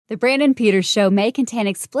The Brandon Peters Show may contain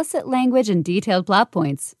explicit language and detailed plot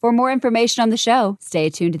points. For more information on the show, stay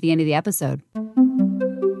tuned to the end of the episode.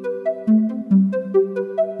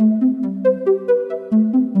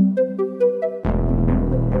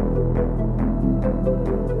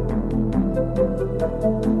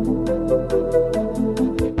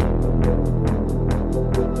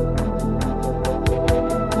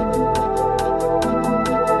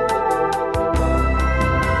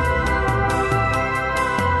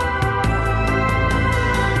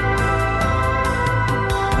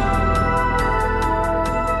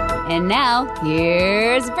 And now,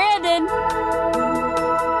 here's Brandon.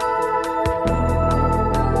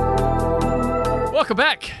 Welcome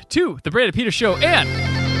back to the Brandon Peters Show and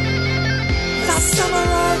The summer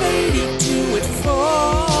of 82 at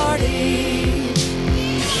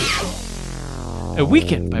 40. a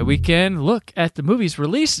weekend by weekend look at the movies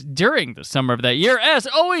released during the summer of that year. As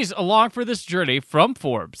always, along for this journey from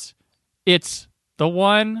Forbes, it's the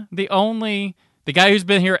one, the only, the guy who's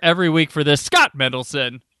been here every week for this, Scott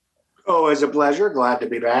Mendelson. Oh, it's a pleasure. Glad to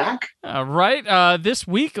be back. All right. This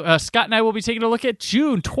week, Scott and I will be taking a look at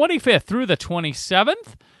June 25th through the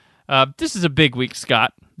 27th. This is a big week,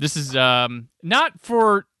 Scott. This is not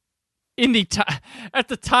for at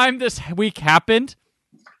the time this week happened.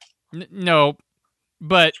 No,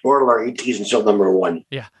 but Spoiler, he's still number one.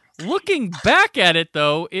 yeah. Looking back at it,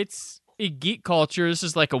 though, it's a geek culture. This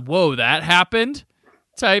is like a whoa, that happened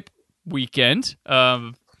type weekend.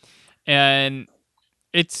 And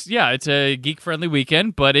it's a geek-friendly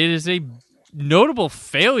weekend, but it is a notable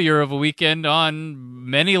failure of a weekend on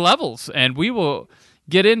many levels, and we will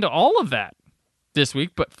get into all of that this week.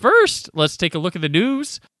 But first, let's take a look at the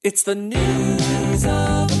news. It's the news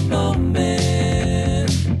of the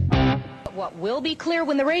moment. What will be clear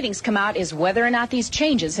when the ratings come out is whether or not these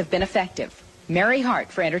changes have been effective. Mary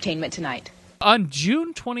Hart for Entertainment Tonight. On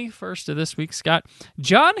June 21st of this week, Scott,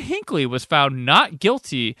 John Hinckley was found not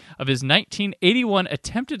guilty of his 1981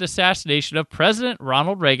 attempted assassination of President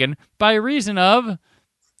Ronald Reagan by reason of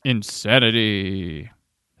insanity.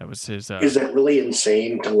 That was his... Is it really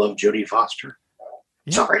insane to love Jodie Foster?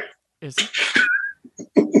 Yeah. Sorry. Is it?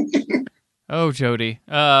 Oh, Jodie.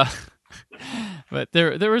 But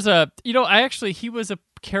there was a... he was a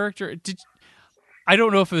character... I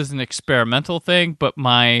don't know if it was an experimental thing, but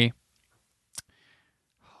my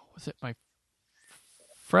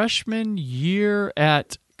freshman year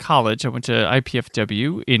at college, I went to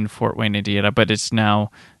IPFW in Fort Wayne, Indiana, but it's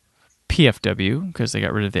now PFW because they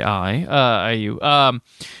got rid of the IU.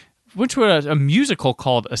 Went to a musical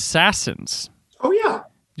called Assassins. Oh, yeah.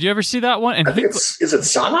 Did you ever see that one? And I think is it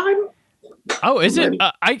Sondheim? Oh, is it?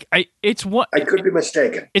 It's what I could be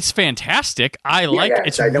mistaken. It's fantastic.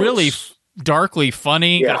 It's I know really darkly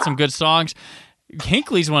funny. Yeah. Got some good songs.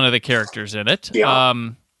 Hinckley's one of the characters in it. Yeah.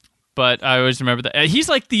 But I always remember that he's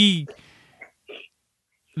like the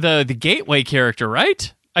gateway character,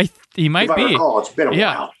 right? He might if be. I recall, it's been a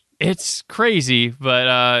while. It's crazy,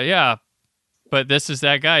 but yeah. But this is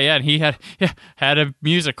that guy, yeah, and he had a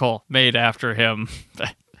musical made after him.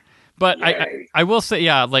 But I will say,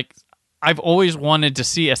 yeah, like I've always wanted to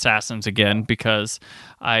see Assassins again because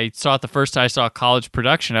I saw it the first time I saw a college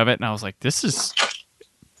production of it, and I was like, this is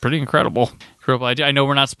pretty incredible. Incredible idea. I know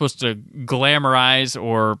we're not supposed to glamorize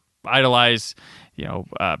or idolize,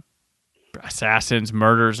 assassins,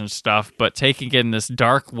 murders, and stuff, but taking it in this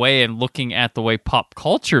dark way and looking at the way pop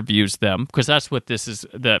culture views them, because that's what this is,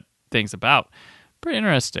 the thing's about. Pretty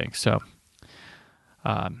interesting. So,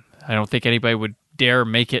 I don't think anybody would dare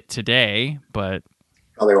make it today, but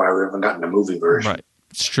Otherwise, we haven't gotten a movie version. right.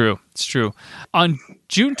 It's true. On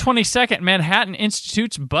June 22nd, Manhattan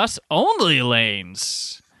institutes bus-only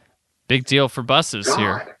lanes. Big deal for buses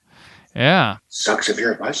here. Yeah. Sucks if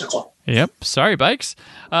you're a bicycle. Yep. Sorry, bikes.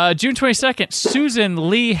 June 22nd, Susan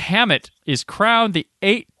Lee Hammett is crowned the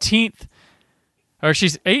 18th, or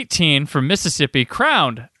she's 18 from Mississippi,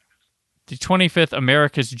 crowned the 25th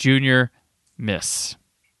America's Junior Miss.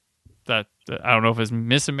 That I don't know if it's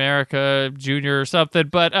Miss America Junior or something,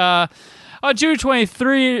 but on June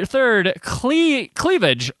 23rd,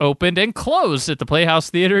 Cleavage opened and closed at the Playhouse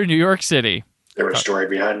Theater in New York City. There was a story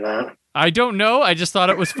behind that. I don't know. I just thought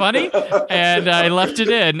it was funny, and I left it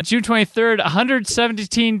in. June 23rd,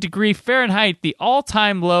 117 degree Fahrenheit, the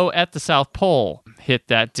all-time low at the South Pole, hit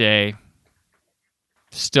that day.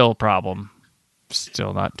 Still a problem.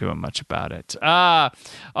 Still not doing much about it.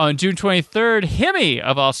 On June 23rd, Hemi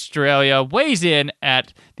of Australia weighs in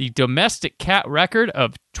at the domestic cat record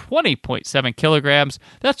of 20.7 kilograms.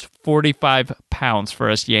 That's 45 pounds for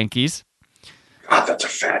us Yankees. God, that's a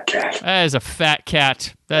fat cat. That is a fat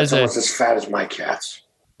cat. That's almost as fat as my cats,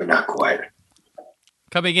 but not quite.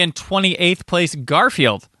 Coming in 28th place,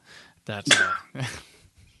 Garfield. That's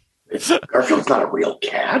Garfield's not a real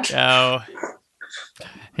cat. no,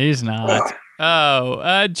 he's not.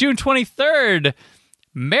 June 23rd,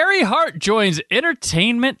 Mary Hart joins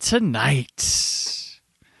Entertainment Tonight.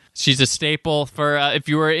 She's a staple for if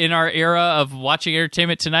you were in our era of watching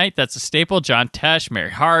Entertainment Tonight. That's a staple. John Tesh,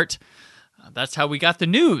 Mary Hart. That's how we got the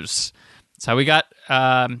news. That's how we got.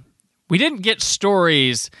 We didn't get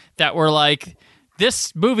stories that were like,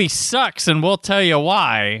 "This movie sucks," and we'll tell you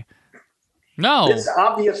why. No. This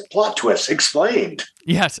obvious plot twist explained.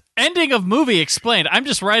 Yes. Ending of movie explained. I'm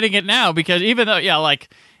just writing it now because even though,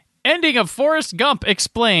 like, ending of Forrest Gump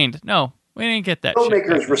explained. No, we didn't get that.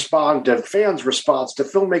 Filmmakers respond to fans' response to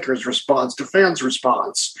filmmakers' response to fans'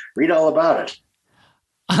 response. Read all about it.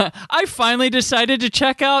 I finally decided to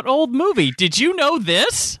check out Old Movie. Did you know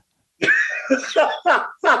this?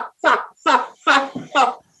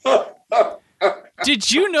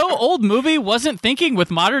 Did you know Old Movie wasn't thinking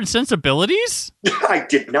with modern sensibilities? I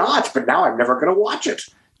did not, but now I'm never going to watch it.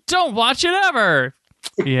 Don't watch it ever.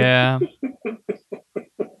 Yeah.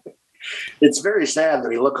 It's very sad that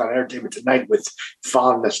we look on Entertainment Tonight with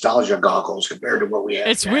fond nostalgia goggles compared to what we have.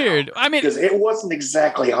 It's now. weird. I mean, because it wasn't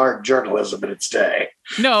exactly hard journalism in its day.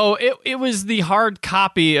 No, it was the hard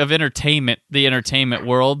copy of entertainment, the entertainment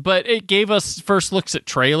world, but it gave us first looks at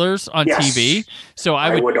trailers on TV. So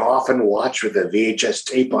I would often watch with a VHS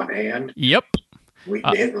tape on hand. Yep. We'd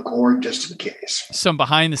hit record just in case. Some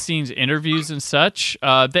behind the scenes interviews and such.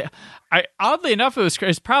 Oddly enough, it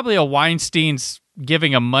was probably a Weinstein's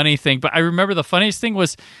giving a money thing, but I remember the funniest thing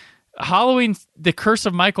was Halloween, The Curse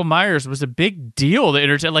of Michael Myers was a big deal to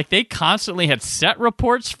entertain. Like, they constantly had set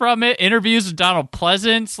reports from it, interviews with Donald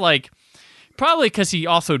Pleasance, like, probably because he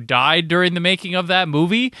also died during the making of that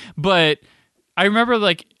movie, but I remember,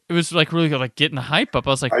 like, it was, like, really, like, getting the hype up. I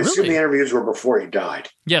was like, I really? assume the interviews were before he died.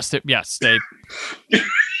 Yes, they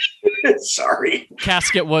Sorry.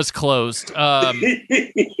 Casket was closed. But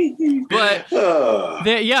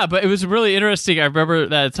it was really interesting. I remember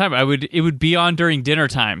that at the time it would be on during dinner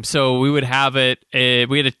time. So we would have it.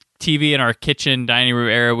 We had a TV in our kitchen dining room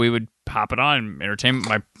area. We would pop it on. Entertainment.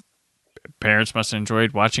 My parents must have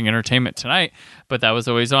enjoyed watching Entertainment Tonight, but that was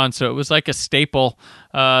always on. So it was like a staple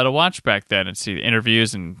to watch back then and see the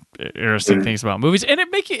interviews and interesting things about movies. And it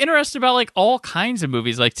make you interested about like all kinds of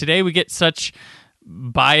movies. Like today we get such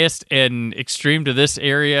biased and extreme to this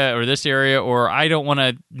area, or I don't want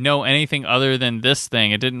to know anything other than this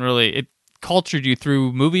thing. It cultured you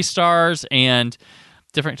through movie stars and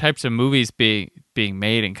different types of movies being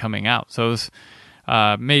made and coming out. So it was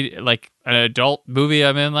made like an adult movie.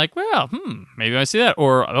 I'm in like, well, maybe I see that,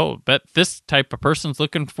 or bet this type of person's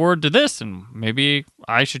looking forward to this, and maybe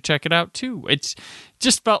I should check it out too. It's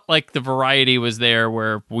just felt like the variety was there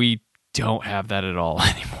where we don't have that at all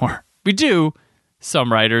anymore. We do.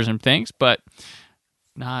 Some writers and things, but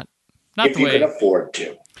not if the you way. can afford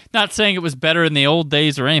to. Not saying it was better in the old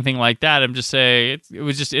days or anything like that. I'm just saying it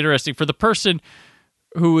was just interesting for the person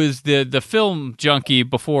who was the film junkie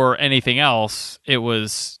before anything else. It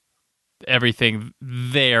was everything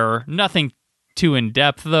there. Nothing too in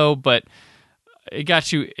depth though, but it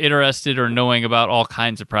got you interested or knowing about all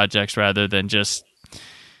kinds of projects rather than just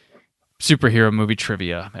superhero movie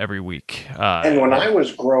trivia every week. And when I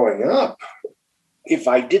was growing up, if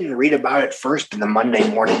I didn't read about it first in the Monday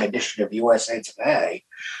morning edition of USA Today,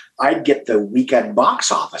 I'd get the weekend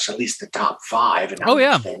box office, at least the top 5, and how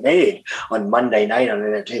much they made on Monday night on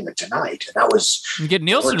Entertainment Tonight. And that was you get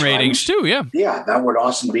Nielsen ratings too, yeah. Yeah, that would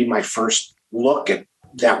also be my first look at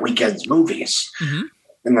that weekend's movies. Mm-hmm.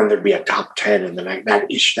 And then there'd be a top 10 in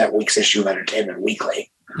that week's issue of Entertainment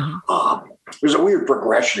Weekly. Mm-hmm. There's a weird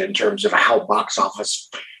progression in terms of how box office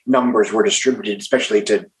numbers were distributed, especially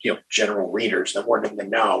to general readers that weren't in the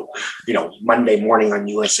know. Monday morning on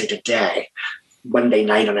USA Today, Monday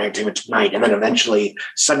night on Entertainment Tonight, and then eventually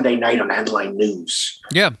Sunday night on Headline News.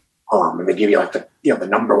 Yeah. And they give you like the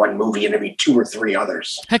number one movie and maybe 2 or 3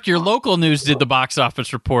 others. Heck, your local news did the box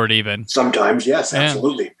office report even. Sometimes, yes,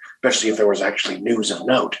 absolutely. Especially if there was actually news of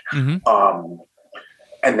note. Mm-hmm.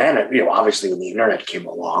 And then, obviously when the internet came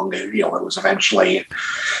along, it was eventually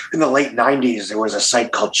in the late 90s, there was a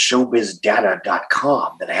site called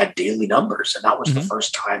showbizdata.com that had daily numbers. And that was the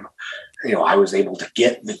first time, I was able to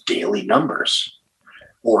get the daily numbers,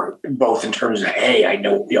 or both in terms of, hey, I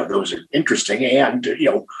know, those are interesting, and,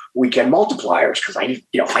 weekend multipliers. Because I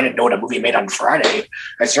didn't know what a movie made on Friday.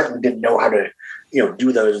 I certainly didn't know how to,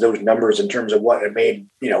 do those numbers in terms of what it made,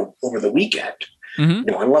 over the weekend. Mm-hmm.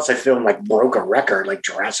 Unless I film like broke a record like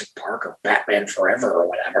Jurassic Park or Batman Forever or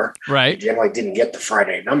whatever, right? I generally didn't get the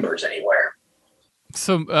Friday numbers anywhere.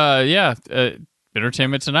 So,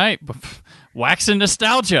 Entertainment Tonight, waxing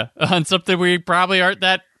nostalgia on something we probably weren't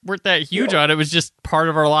that huge on. It was just part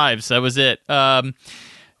of our lives. That was it.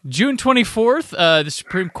 June 24th, the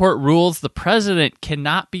Supreme Court rules the president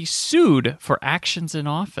cannot be sued for actions in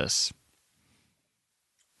office.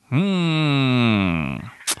 June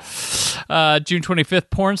 25th,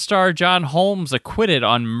 porn star John Holmes acquitted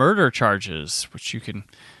on murder charges, which you can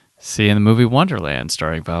see in the movie Wonderland,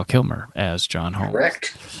 starring Val Kilmer as John Holmes.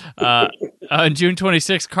 Correct. On June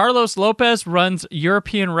 26th, Carlos Lopez runs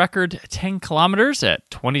European record 10 kilometers at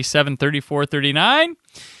 27:34:39.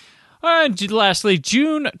 And lastly,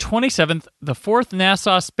 June 27th, the fourth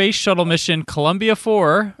NASA Space Shuttle mission, Columbia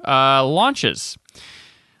 4, launches.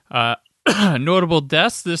 Notable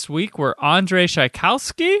deaths this week were Andrei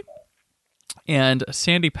Tchaikovsky and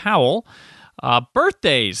Sandy Powell.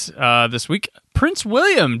 Birthdays this week. Prince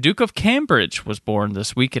William, Duke of Cambridge, was born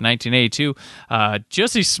this week in 1982.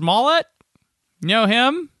 Jussie Smollett, you know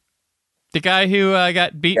him? The guy who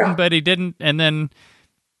got beaten, but he didn't, and then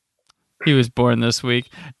he was born this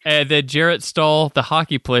week. And then Jarrett Stoll, the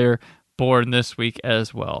hockey player, born this week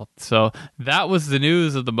as well. So that was the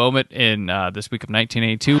news of the moment in this week of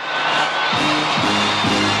 1982.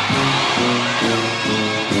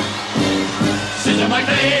 Sit on my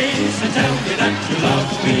face and tell me that you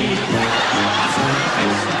love me.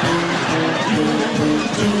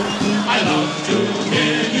 I love to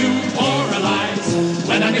hear you moralize.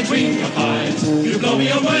 When I'm between your thighs, you blow me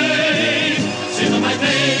away. Sit on my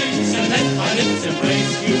face and let my lips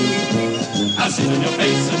embrace you. I'll sit on your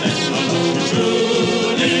face and then I'll love you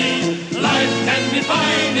truly. Life can be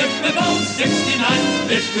fine if we're both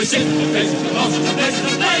 69. If we sit on face and lost in the place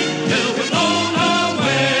of night, till we're blown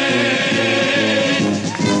away.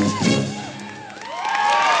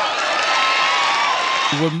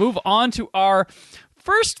 We'll move on to our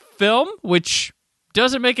first film, which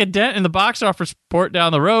doesn't make a dent in the box office report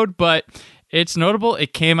down the road, but it's notable.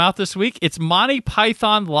 It came out this week. It's Monty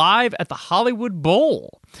Python Live at the Hollywood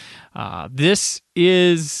Bowl. This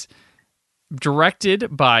is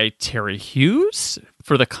directed by Terry Hughes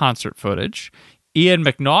for the concert footage. Ian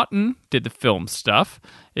McNaughton did the film stuff.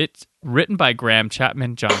 It's written by Graham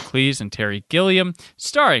Chapman, John Cleese, and Terry Gilliam,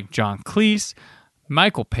 starring John Cleese,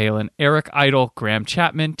 Michael Palin, Eric Idle, Graham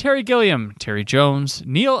Chapman, Terry Gilliam, Terry Jones,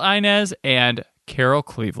 Neil Inez, and Carol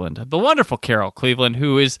Cleveland. The wonderful Carol Cleveland,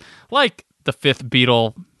 who is like the fifth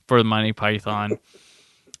Beatle for the Monty Python.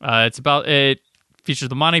 It features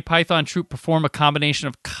the Monty Python troupe perform a combination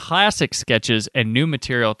of classic sketches and new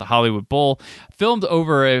material at the Hollywood Bowl, filmed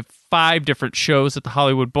over 5 different shows at the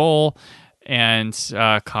Hollywood Bowl, and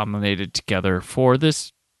culminated together for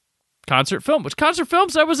this concert film. Which concert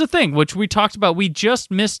films, that was a thing, which we talked about. We just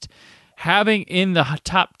missed having in the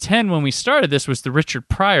top 10 when we started. This was the Richard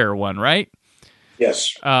Pryor one, right?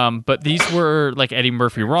 Yes. But these were like Eddie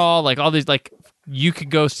Murphy Raw, like all these, like you could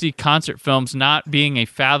go see concert films not being a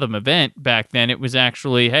Fathom event back then. It was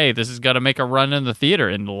actually, hey, this has got to make a run in the theater,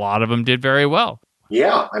 and a lot of them did very well.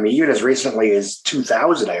 Yeah, I mean, even as recently as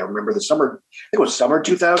 2000, I remember it was summer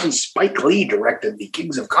 2000, Spike Lee directed The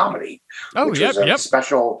Kings of Comedy, which was a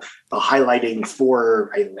special highlighting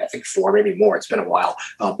 4, I think 4, maybe more, it's been a while,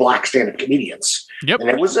 black stand-up comedians. Yep. And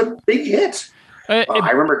it was a big hit.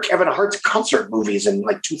 I remember Kevin Hart's concert movies in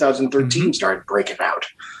like 2013 started breaking out.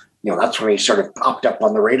 You know, that's when he sort of popped up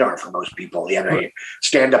on the radar for most people. He had a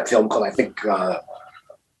stand-up film called, I think,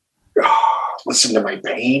 Listen to My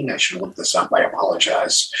Pain. I should look this up. I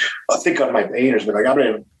apologize. Think on My Pain has been like, I'm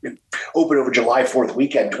going to open over July 4th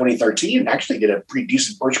weekend 2013 and actually did a pretty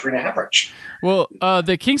decent bird screen average. Well,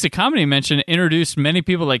 the Kings of Comedy mentioned introduced many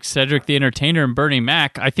people like Cedric the Entertainer and Bernie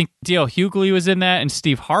Mac. I think D.L. Hughley was in that, and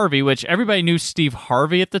Steve Harvey, which everybody knew Steve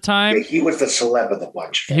Harvey at the time. Yeah, he was the celeb of the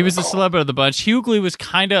bunch. He was the celeb of the bunch. Hughley was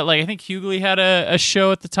kind of like, I think Hughley had a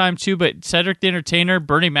show at the time too, but Cedric the Entertainer,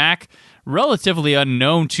 Bernie Mac, relatively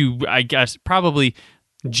unknown to, I guess, probably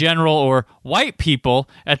general or white people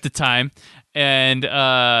at the time. And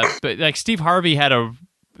but like Steve Harvey had a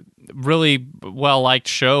really well-liked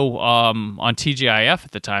show on TGIF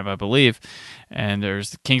at the time, I believe. And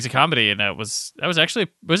there's the Kings of Comedy, and that was actually,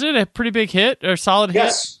 was it a pretty big hit or solid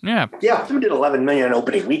hit? Yeah. Yeah, we did 11 million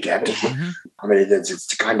opening weekend. I mean, it's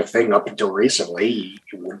the kind of thing up until recently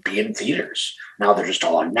you would be in theaters. Now they're just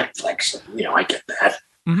all on Netflix. You know, I get that.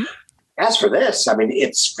 Mm-hmm. As for this, I mean,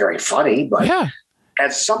 it's very funny, but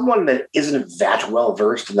as someone that isn't that well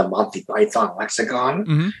versed in the Monty Python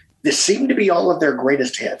lexicon, this seemed to be all of their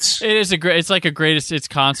greatest hits. It is it's like a greatest hits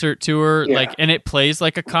concert tour, like, and it plays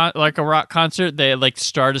like a rock concert. They like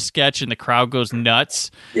start a sketch and the crowd goes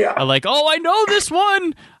nuts. Yeah, like, oh, I know this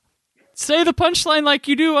one. say the punchline like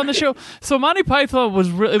you do on the show. So Monty Python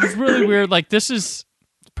was really weird. Like, this is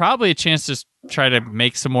probably a chance to try to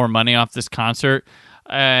make some more money off this concert,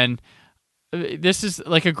 and this is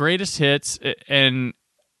like a greatest hits, and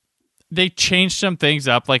they changed some things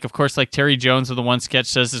up. Like, of course, like Terry Jones of the one sketch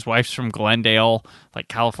says his wife's from Glendale, like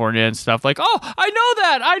California and stuff. Like, oh, I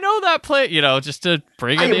know that play, just to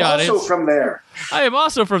bring in the audience. I am also from there. I am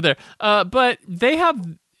also from there. But they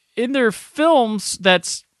have in their films,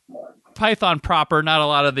 that's Python proper, not a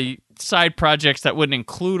lot of the side projects that wouldn't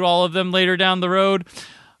include all of them later down the road.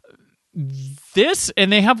 This,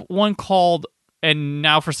 and they have one called, and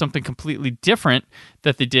now for something completely different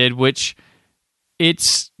that they did, which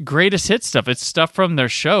it's greatest hit stuff. It's stuff from their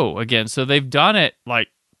show again. So they've done it like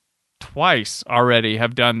twice already,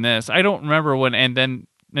 have done this. I don't remember when, and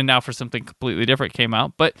now for something completely different came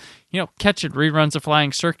out. But, catching reruns of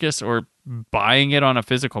Flying Circus or buying it on a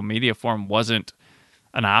physical media form wasn't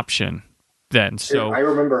an option then. So I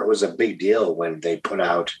remember it was a big deal when they put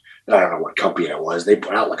out, I don't know what company it was, they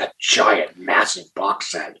put out like a giant, massive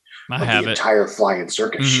box set of the entire Flying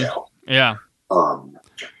Circus show. Yeah.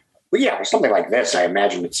 But yeah, something like this, I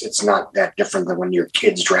imagine it's not that different than when your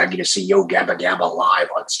kids drag you to see Yo Gabba Gabba live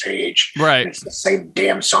on stage. Right. It's the same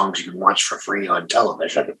damn songs you can watch for free on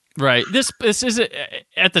television. Right. This is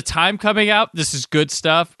at the time coming out, this is good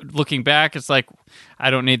stuff. Looking back, it's like, I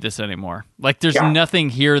don't need this anymore. Like, there's nothing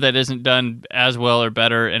here that isn't done as well or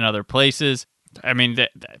better in other places. I mean,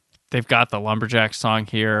 they've got the Lumberjack song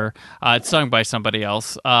here. It's sung by somebody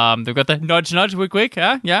else. They've got the Nudge Nudge Wick Wick.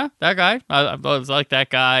 Yeah, that guy. I always like that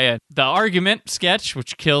guy. And the Argument sketch,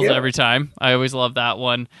 which kills every time. I always love that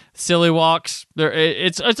one. Silly Walks.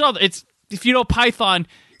 It's if you know Python,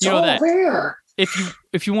 you know that. There.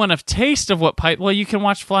 If you want a taste of what Python, you can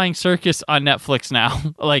watch Flying Circus on Netflix now.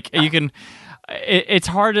 Like, you can. It's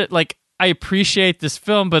hard to, like, I appreciate this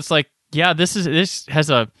film, but it's like, yeah, this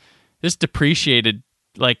depreciated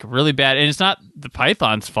like really bad, and it's not the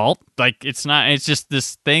Python's fault. Like, it's not. It's just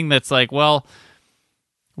this thing that's like, well,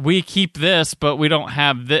 we keep this, but we don't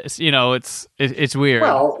have this. It's weird.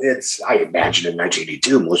 Well, I imagine in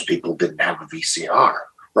 1982, most people didn't have a VCR,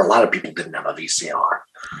 or a lot of people didn't have a VCR.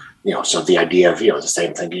 So the idea of the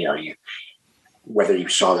same thing. Whether you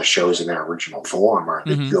saw the shows in their original form or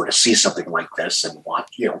you go to see something like this and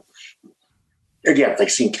watch, again, like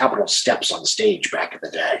seeing Capitol Steps on stage back in the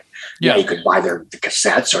day. Yeah, you could buy the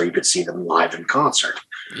cassettes or you could see them live in concert.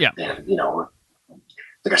 Yeah. And,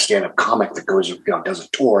 like a stand-up comic that goes, does a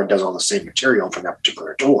tour and does all the same material from that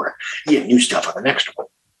particular tour. You get new stuff on the next one.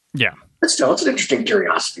 Yeah. But still, it's an interesting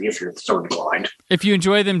curiosity if you're so inclined. If you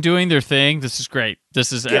enjoy them doing their thing, this is great.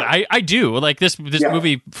 This is, I do. Like, this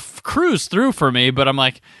movie cruised through for me, but I'm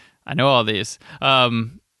like, I know all these.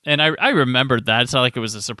 And I remembered that. It's not like it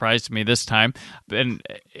was a surprise to me this time. And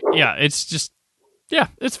it's just,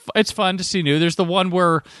 it's fun to see new. There's the one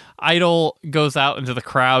where Idol goes out into the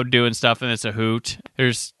crowd doing stuff and it's a hoot.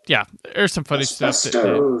 There's some funny stuff.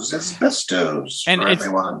 Asbestos and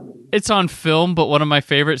everyone. It's on film, but one of my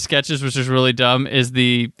favorite sketches, which is really dumb, is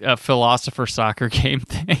the philosopher soccer game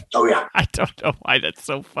thing. Oh, yeah. I don't know why that's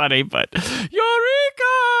so funny, but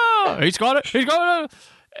Eureka! He's got it.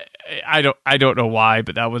 I don't know why,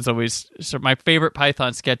 but that was always my favorite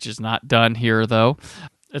Python sketch is not done here, though.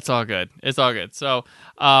 It's all good. So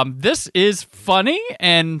this is funny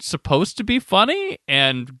and supposed to be funny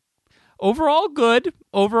and overall good.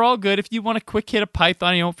 If you want a quick hit of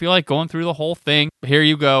Python, you don't feel like going through the whole thing, here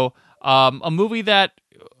you go. A movie that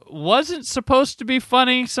wasn't supposed to be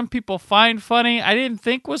funny, some people find funny, I didn't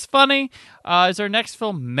think was funny, is our next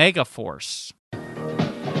film, Megaforce.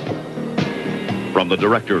 From the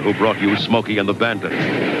director who brought you Smokey and the Bandit,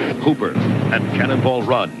 Hooper, and Cannonball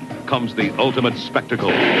Run comes the ultimate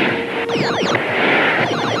spectacle.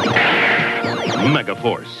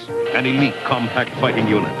 Megaforce, an elite compact fighting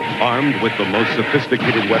unit armed with the most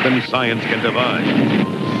sophisticated weapons science can devise.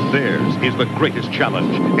 Theirs is the greatest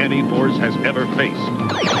challenge any force has ever faced.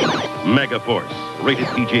 Megaforce, rated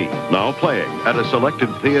PG, now playing at a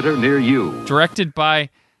selected theater near you. Directed by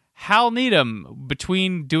Hal Needham,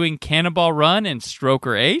 between doing Cannonball Run and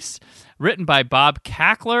Stroker Ace. Written by Bob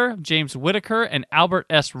Cackler, James Whitaker, and Albert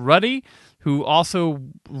S. Ruddy, who also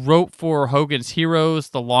wrote for Hogan's Heroes,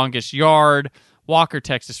 The Longest Yard, Walker,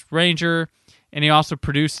 Texas Ranger, and he also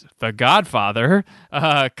produced The Godfather,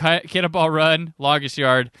 Cannonball Run, Longest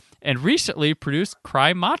Yard, and recently produced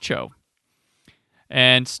Cry Macho.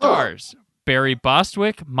 And stars Barry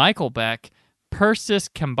Bostwick, Michael Beck, Persis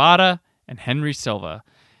Kambata, and Henry Silva.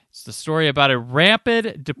 It's the story about a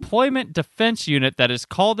rapid deployment defense unit that is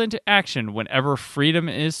called into action whenever freedom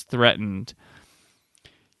is threatened.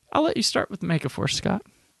 I'll let you start with Megaforce, Scott.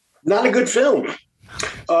 Not a good film.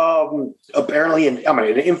 Apparently, an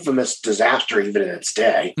infamous disaster even in its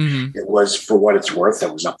day. Mm-hmm. It was, for what it's worth,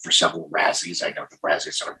 it was up for several Razzies. I know the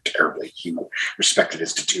Razzies are a terribly respected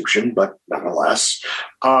institution, but nonetheless.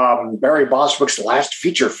 Barry Bostwick's last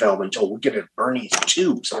feature film until Wicked at Bernie's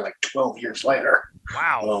 2, something like 12 years later.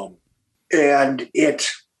 Wow. And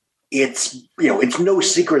it's no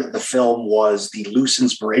secret that the film was the loose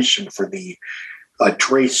inspiration for the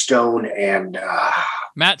Trey Stone and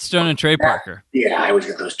Matt Stone and Trey Parker. Yeah, I always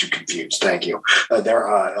get those two confused. Thank you.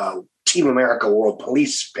 Their Team America World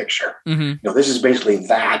Police picture. Mm-hmm. This is basically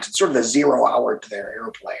that. It's sort of the 0 hour to their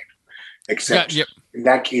airplane, except in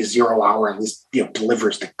that case, 0 hour at least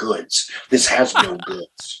delivers the goods. This has no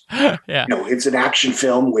goods. Yeah, it's an action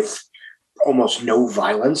film with almost no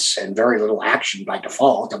violence and very little action by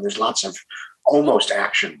default, and there's lots of almost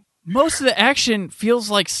action. Most of the action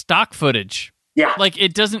feels like stock footage. Yeah. Like,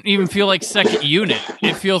 it doesn't even feel like second unit.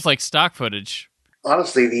 It feels like stock footage.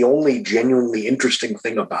 Honestly, the only genuinely interesting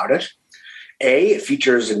thing about it, it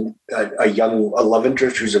features a young love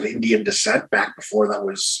interest who's of Indian descent back before that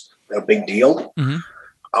was a big deal.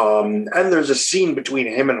 Mm-hmm. And there's a scene between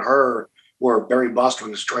him and her where Barry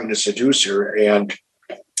Bostwick is trying to seduce her, and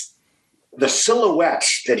the silhouette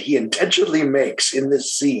that he intentionally makes in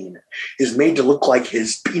this scene is made to look like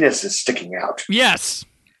his penis is sticking out. Yes.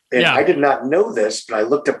 And I did not know this, but I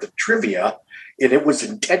looked up the trivia, and it was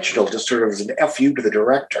intentional, just sort of as an FU to the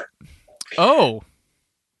director. Oh,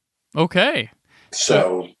 okay.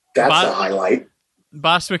 So that's a highlight.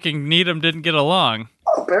 Bostwick and Needham didn't get along.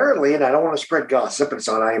 Apparently, and I don't want to spread gossip, it's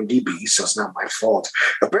on IMDb, so it's not my fault.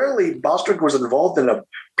 Apparently, Bostwick was involved in a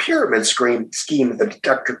pyramid scheme that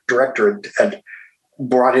the director had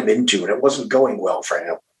brought him into, and it wasn't going well for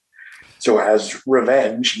him. So as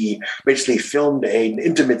revenge, he basically filmed an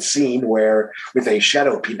intimate scene with a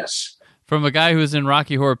shadow penis. From a guy who was in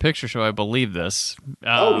Rocky Horror Picture Show, I believe this.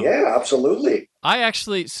 Yeah, absolutely.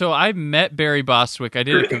 I met Barry Bostwick. I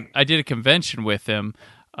did a convention with him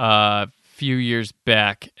a few years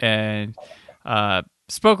back, and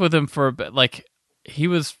spoke with him for a bit. Like, he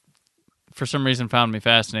was, for some reason, found me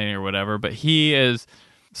fascinating or whatever. But he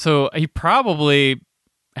probably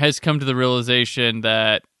has come to the realization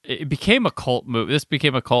that it became a cult movie. This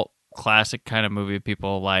became a cult classic kind of movie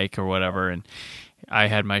people like or whatever. And I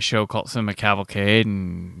had my show called Cinema Cavalcade,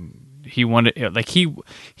 and he wanted,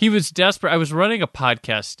 he was desperate. I was running a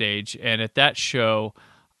podcast stage, and at that show,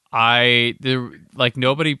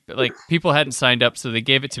 people hadn't signed up, so they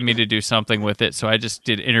gave it to me to do something with it. So I just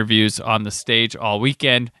did interviews on the stage all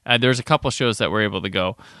weekend. There's a couple shows that were able to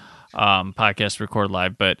go podcast record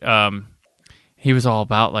live, but he was all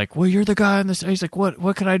about like, well, you're the guy on this. He's like,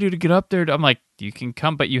 what can I do to get up there? I'm like, you can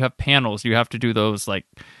come, but you have panels. You have to do those like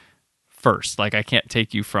first. Like, I can't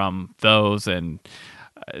take you from those and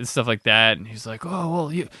stuff like that. And he's like, oh, well,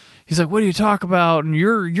 he's like, what do you talk about in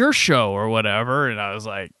your show or whatever? And I was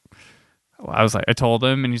like, I told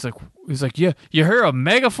him, and he's like, yeah, you heard of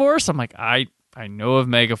Megaforce? I'm like, I know of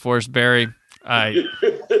Megaforce, Barry.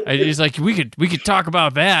 He's like, we could talk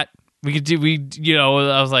about that. I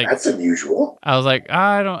was like, that's unusual. I was like,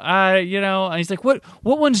 and he's like, what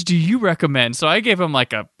ones do you recommend? So I gave him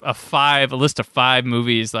like a list of 5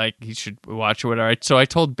 movies like he should watch or whatever. So I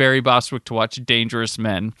told Barry Bostwick to watch Dangerous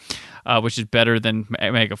Men, which is better than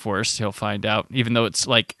Megaforce. He'll find out, even though it's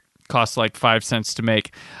like costs like 5 cents to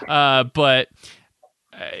make. But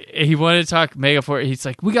he wanted to talk Megaforce. He's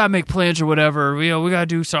like, we gotta make plans or whatever. We gotta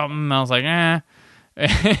do something. And I was like, and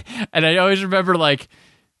I always remember like,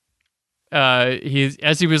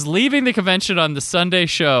 as he was leaving the convention on the Sunday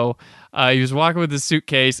show, he was walking with his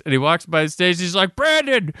suitcase, and he walks by the stage. He's like,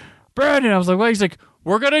 Brandon. I was like, what? He's like,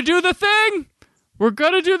 we're gonna do the thing. I'm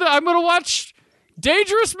gonna watch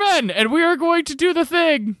Dangerous Men, and we are going to do the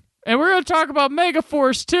thing, and we're gonna talk about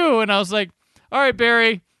Megaforce too. And I was like, all right,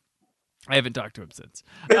 Barry. I haven't talked to him since,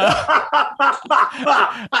 and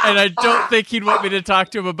I don't think he'd want me to talk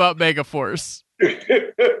to him about Megaforce.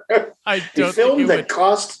 I don't a film that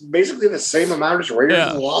cost basically the same amount as Raiders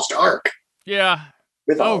of the Lost Ark. Yeah.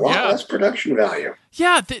 With a lot less production value.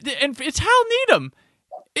 Yeah, and it's Hal Needham.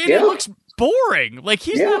 It looks boring. Like,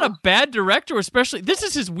 he's not a bad director, especially, this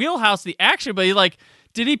is his wheelhouse, the action, but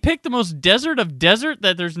did he pick the most desert of desert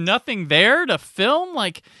that there's nothing there to film?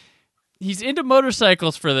 Like, he's into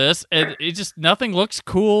motorcycles for this, and it just, nothing looks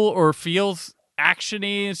cool or feels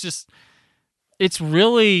action-y. It's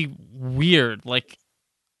really weird. Like,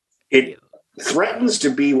 it threatens to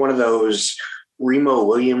be one of those Remo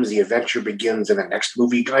Williams, The Adventure Begins in the Next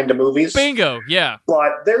Movie kind of movies. Bingo, yeah.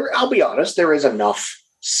 But I'll be honest, there is enough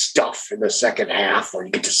stuff in the second half where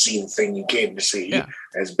you get to see the thing you came to see,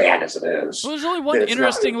 as bad as it is. Well, there's only one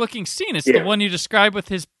interesting looking scene. It's the one you described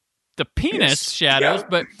with the penis shadows,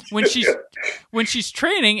 but when she's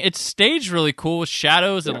training, it's staged really cool with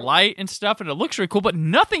shadows and light and stuff, and it looks really cool, but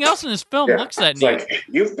nothing else in this film looks that neat. Like,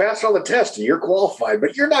 you've passed all the tests and you're qualified,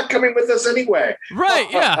 but you're not coming with us anyway. Right,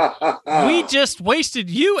 yeah. We just wasted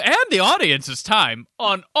you and the audience's time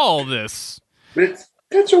on all this. But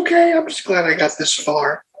that's okay. I'm just glad I got this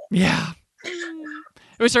far. Yeah.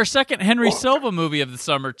 It was our second Henry Silva movie of the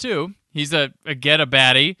summer, too. He's a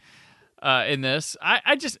baddie. In this,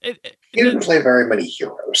 he didn't play very many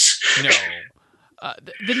heroes. No,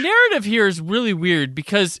 the narrative here is really weird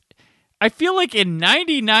because I feel like in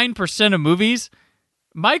 99% of movies,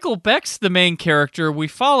 Michael Beck's the main character. We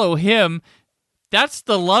follow him. That's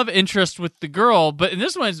the love interest with the girl. But in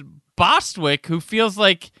this one, it's Bostwick, who feels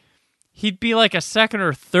like he'd be like a second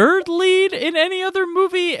or third lead in any other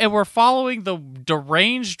movie, and we're following the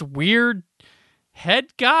deranged, weird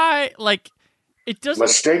head guy. Like. It doesn't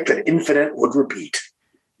mistake that Infinite would repeat.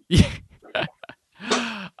 Yeah.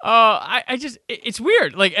 It's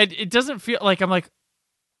weird. Like it doesn't feel like I'm like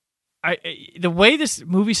the way this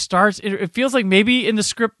movie starts. It feels like maybe in the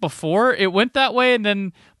script before it went that way, and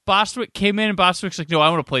then Bostwick came in, and Bostwick's like, "No, I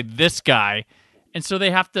want to play this guy," and so they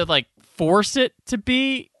have to like force it to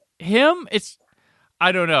be him.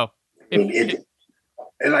 I don't know.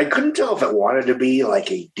 And I couldn't tell if it wanted to be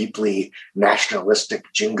like a deeply nationalistic,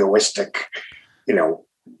 jingoistic,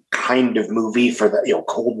 kind of movie for the,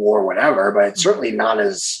 Cold War, whatever, but it's certainly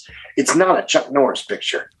it's not a Chuck Norris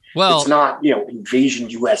picture. Well, it's not, Invasion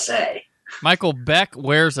USA. Michael Beck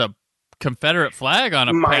wears a Confederate flag on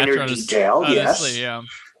a minor patch on detail, his, yes. Honestly, yeah.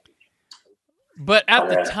 But at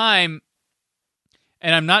the time,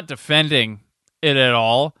 and I'm not defending it at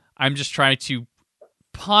all, I'm just trying to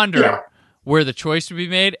ponder where the choice would be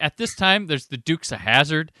made. At this time, there's the Dukes of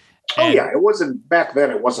Hazzard. It wasn't back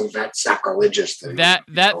then. It wasn't that sacrilegious thing.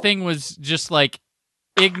 That thing was just like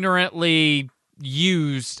ignorantly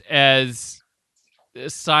used as a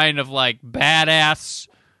sign of like badass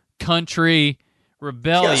country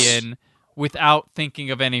rebellion without thinking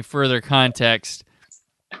of any further context,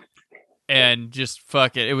 and just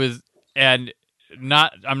fuck it. It was, and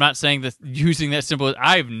I'm not saying that using that symbol.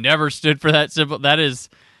 I've never stood for that symbol. That is.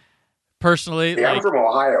 Personally, I'm from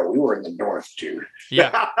Ohio. We were in the north, dude.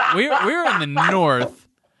 Yeah, we were in the north,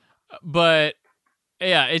 but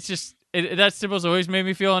it's just that symbol's always made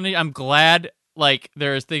me feel uneasy. I'm glad like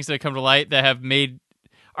there's things that come to light that have made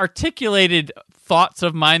articulated thoughts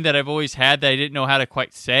of mine that I've always had that I didn't know how to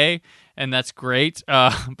quite say, and that's great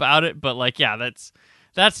about it. But like, that's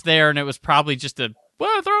there, and it was probably just throw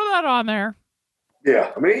that on there.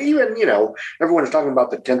 Yeah, I mean, even, everyone's talking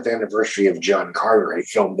about the 10th anniversary of John Carter, a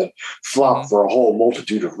film that flopped for a whole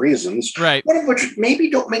multitude of reasons. Right. One of which maybe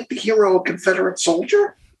don't make the hero a Confederate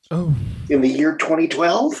soldier. Oh. In the year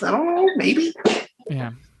 2012? I don't know, maybe.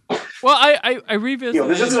 Yeah. Well, I revisited...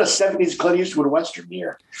 this isn't a 70s Clint Eastwood Western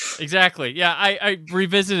here. Exactly. Yeah, I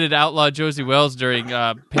revisited Outlaw Josie Wells during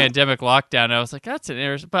pandemic lockdown. I was like, that's an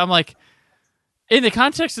interesting... But I'm like, in the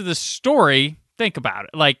context of the story, think about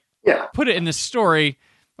it. Like, put it in the story.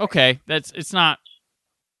 Okay, it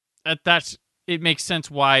makes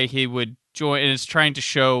sense why he would join, and it's trying to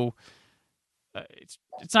show.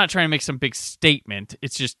 It's not trying to make some big statement.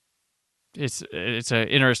 It's just it's an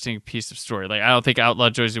interesting piece of story. Like I don't think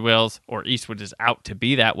Outlaw Josie Wells or Eastwood is out to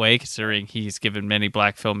be that way, considering he's given many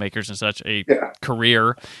black filmmakers and such a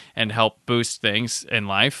career and helped boost things in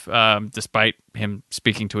life, despite him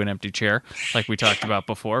speaking to an empty chair, like we talked about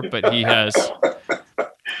before. But he has.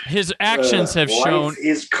 His actions have shown life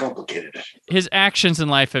is complicated. His actions in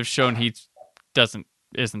life have shown he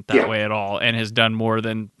isn't that way at all, and has done more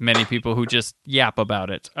than many people who just yap about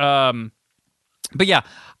it. But yeah,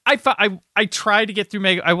 I tried to get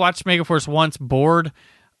through I watched Megaforce once, bored.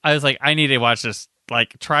 I was like, I need to watch this.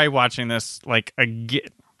 Like, try watching this. Like again.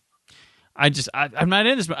 I'm not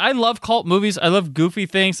in this. But I love cult movies. I love goofy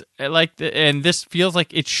things. And this feels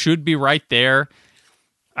like it should be right there.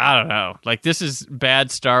 I don't know. Like, this is bad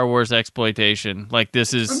Star Wars exploitation. Like,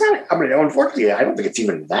 this is... unfortunately, I don't think it's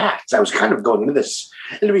even that. I was kind of going into this...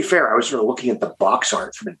 And to be fair, I was sort of looking at the box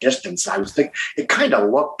art from a distance. I was thinking... It kind of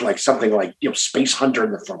looked like something like, Space Hunter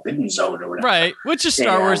in the Forbidden Zone or whatever. Right, which is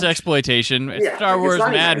Star Wars exploitation. It's Star Wars,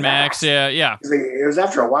 Mad Max. Yeah. It was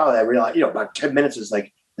after a while that I realized, about 10 minutes, is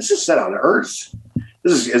like, this is set on Earth.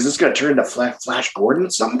 Is this going to turn into Flash Gordon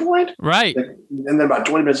at some point? Right. And then about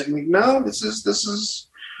 20 minutes, I'm like, no, this is...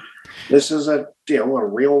 This is a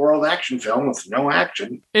real world action film with no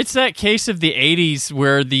action. It's that case of the 80s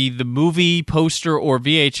where the movie poster or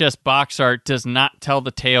VHS box art does not tell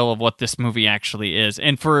the tale of what this movie actually is.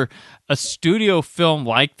 And for a studio film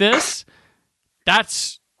like this,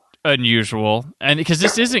 that's unusual. And because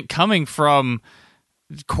this isn't coming from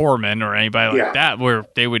Corman or anybody like that, where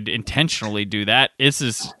they would intentionally do that. This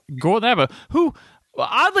is Gordon Abbott, who,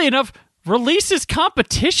 oddly enough, releases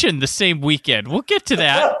Competition the same weekend. We'll get to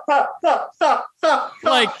that.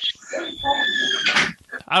 Like,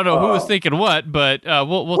 I don't know who was thinking what, but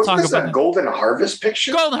we'll talk about that Golden Harvest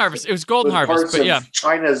picture. Golden Harvest. It was Golden Harvest, but yeah,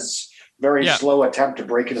 China's very slow attempt to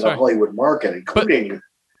break into the Hollywood market, including.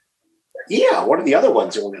 What are the other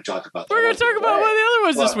ones that we're going to talk about? We're going to talk about one of the other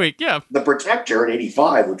ones this week, The Protector in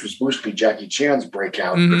 85, which was supposed to be Jackie Chan's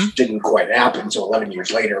breakout, which didn't quite happen, so 11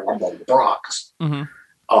 years later, Rumble in the Bronx. I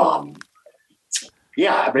mean,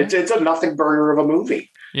 it's a nothing burger of a movie.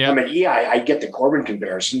 I mean, I get the Corman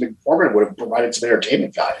comparison. The Corman would have provided some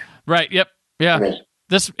entertainment value. Right, yep, yeah. I mean,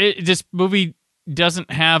 this movie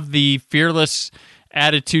doesn't have the fearless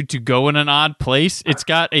attitude to go in an odd place. It's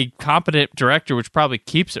got a competent director, which probably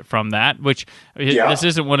keeps it from that, which this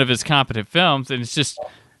isn't one of his competent films, and it's just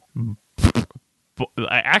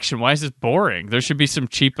action-wise, it's boring. There should be some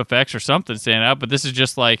cheap effects or something stand out, but this is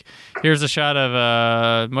just like, here's a shot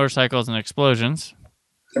of motorcycles and explosions.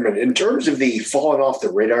 I mean, in terms of the falling off the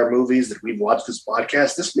radar movies that we've watched this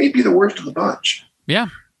podcast, this may be the worst of the bunch. Yeah.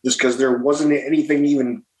 Just because there wasn't anything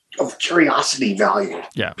even of curiosity value.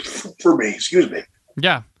 Yeah. For me, excuse me.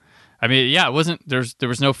 Yeah. I mean, it wasn't, there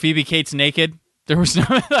was no Phoebe Cates naked. There was no,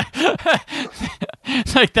 that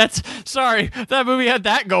movie had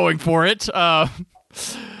that going for it. But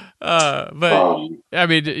I mean,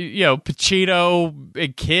 Pacino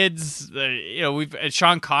and kids, we've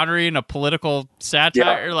Sean Connery in a political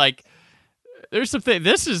satire. Like, there's something,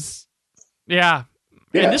 this is, and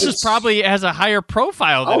this is probably has a higher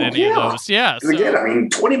profile than any of those. Yeah. So. Again, I mean,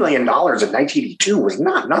 $20 million in 1982 was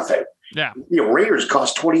not nothing. Yeah. Raiders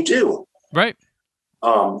cost 22. Right.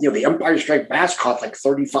 The Empire Strikes Back cost like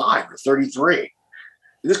 35 or 33.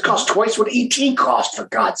 This cost twice what 18 cost, for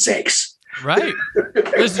God's sakes. Right.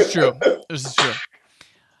 This is true.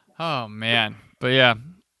 Oh, man. But yeah.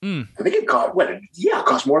 I think it cost, it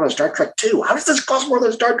cost more than Star Trek 2. How does this cost more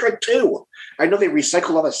than Star Trek 2? I know they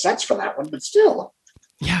recycled all the sets for that one, but still.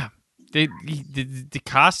 Yeah. The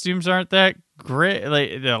costumes aren't that great.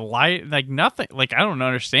 Like, the light, like nothing. Like, I don't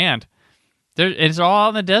understand. It's all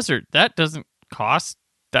in the desert. That doesn't cost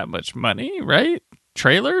that much money, right?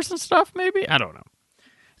 Trailers and stuff, maybe? I don't know.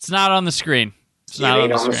 It's not on the screen. It's not on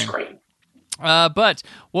the screen. But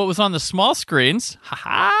what was on the small screens,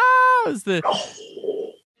 was the...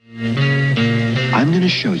 I'm going to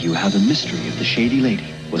show you how the mystery of the Shady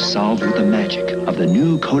Lady was solved with the magic of the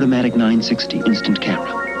new Kodamatic 960 instant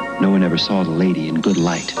camera. No one ever saw the lady in good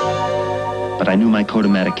light. But I knew my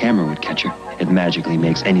Kodamatic camera would catch her. It magically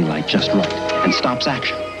makes any light just right and stops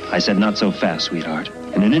action. I said, not so fast, sweetheart.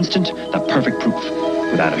 In an instant, the perfect proof,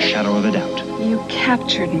 without a shadow of a doubt. You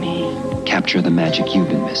captured me. Capture the magic you've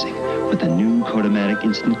been missing with the new Kodamatic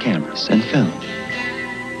instant cameras and film.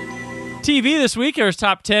 TV this week, there's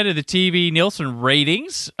top 10 of the TV Nielsen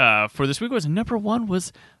ratings. For this week was number 1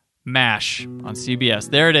 was MASH on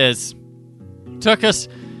CBS. There it is. Took us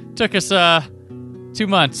 2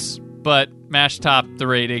 months, but MASH topped the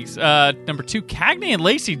ratings. Number 2, Cagney and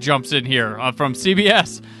Lacey jumps in here from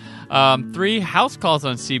CBS. 3, House Calls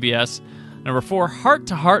on CBS. Number 4, Heart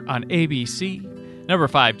to Heart on ABC. Number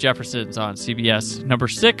 5, Jeffersons on CBS. Number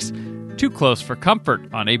 6, Too Close for Comfort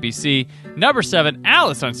on ABC. Number 7,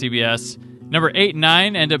 Alice on CBS. Number 8 and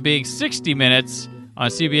 9 end up being 60 Minutes on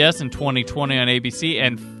CBS and 2020 on ABC.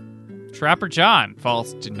 And Trapper John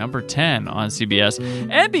falls to number 10 on CBS.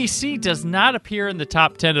 NBC does not appear in the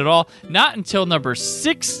top 10 at all, not until number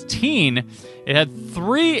 16. It had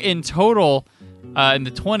 3 in total in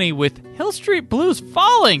the 20, with Hill Street Blues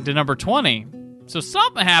falling to number 20. So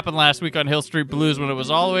something happened last week on Hill Street Blues when it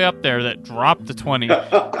was all the way up there that dropped to 20.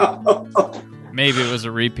 Maybe it was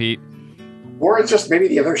a repeat. Or it's just maybe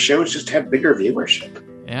the other shows just have bigger viewership.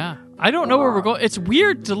 Yeah. I don't know where we're going. It's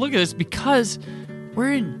weird to look at this because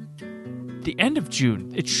we're in the end of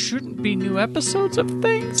June. It shouldn't be new episodes of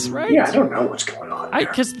things, right? Yeah, I don't know what's going on.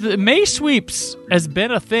 Because the May sweeps has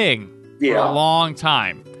been a thing for a long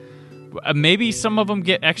time. Maybe some of them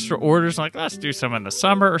get extra orders, like, let's do some in the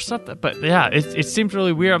summer or something. But yeah, it seems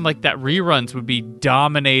really weird. I'm like, that reruns would be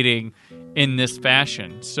dominating in this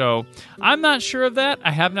fashion. So I'm not sure of that.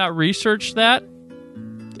 I have not researched that.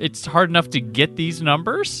 It's hard enough to get these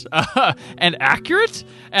numbers and accurate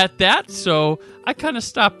at that. So I kind of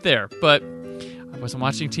stopped there. But wasn't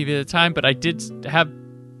watching TV at the time, but I did have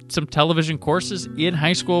some television courses in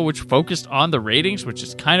high school which focused on the ratings, which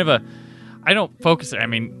is kind of I don't focus. I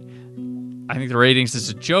mean, I think the ratings is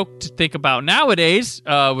a joke to think about nowadays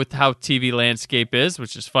with how TV landscape is,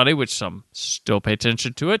 which is funny, which some still pay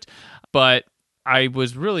attention to it. But I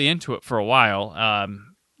was really into it for a while,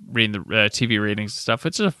 reading the TV ratings and stuff.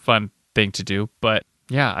 It's a fun thing to do. But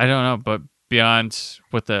yeah, I don't know. But beyond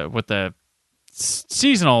what the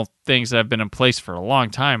seasonal things that have been in place for a long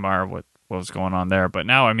time are what was going on there. But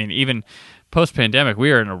now, I mean, even post-pandemic,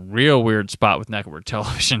 we are in a real weird spot with network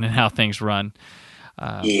television and how things run.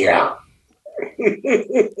 Yeah.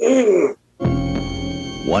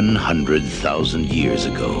 100,000 years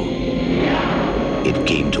ago, it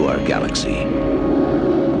came to our galaxy.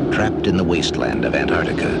 Trapped in the wasteland of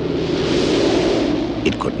Antarctica,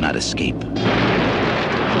 it could not escape.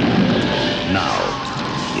 Now,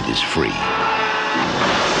 it is free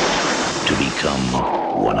to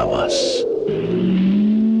become one of us.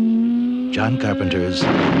 John Carpenter's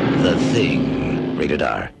The Thing, rated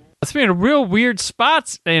R. Let's be in a real weird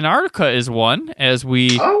spot. Antarctica is one, as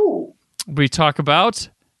we talk about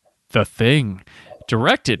The Thing,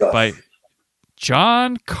 directed by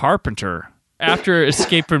John Carpenter. After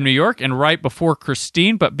Escape from New York and right before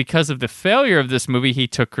Christine, but because of the failure of this movie, he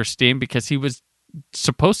took Christine because he was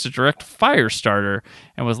supposed to direct Firestarter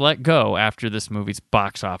and was let go after this movie's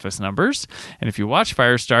box office numbers. And if you watch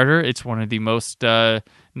Firestarter, it's one of the most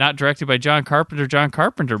not directed by John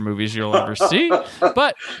Carpenter movies you'll ever see.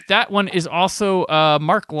 But that one is also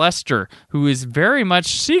Mark Lester, who is very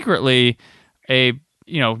much secretly a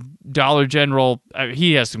Dollar General.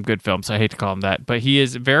 He has some good films. I hate to call him that, but he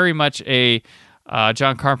is very much a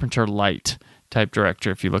John Carpenter light type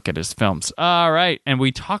director if you look at his films. All right, and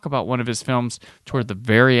we talk about one of his films toward the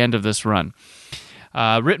very end of this run.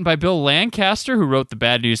 Written by Bill Lancaster, who wrote The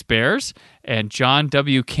Bad News Bears, and John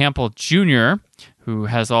W. Campbell Jr., who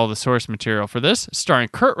has all the source material for this, starring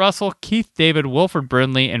Kurt Russell, Keith David, Wilford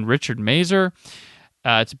Brimley, and Richard Mazer.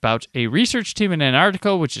 It's about a research team in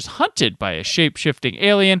Antarctica which is hunted by a shape-shifting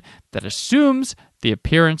alien that assumes the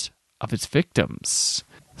appearance of its victims.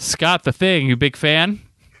 Scott, The Thing, you big fan?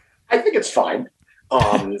 I think it's fine.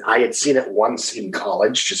 I had seen it once in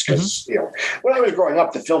college just because, when I was growing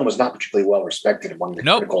up, the film was not particularly well respected among the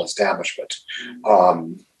critical establishment.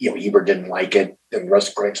 Ebert didn't like it, and the rest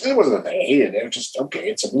of the critics, it wasn't that they hated it. It was just, okay,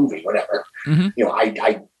 it's a movie, whatever.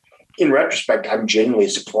 I in retrospect, I'm genuinely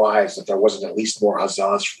surprised that there wasn't at least more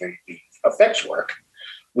huzzas for the effects work,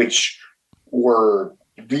 which were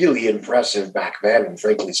really impressive back then and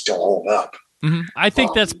frankly still hold up. Mm-hmm. I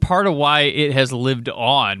think that's part of why it has lived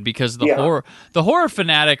on, because the horror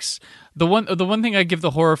fanatics, the one thing I give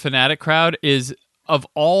the horror fanatic crowd is, of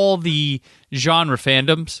all the genre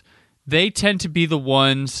fandoms, they tend to be the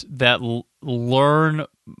ones that learn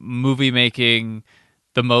movie making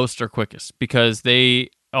the most or quickest, because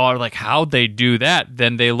they are like, how'd they do that?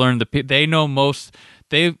 Then they learn they know most.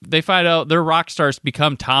 They find out their rock stars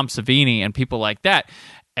become Tom Savini and people like that.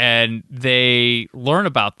 And they learn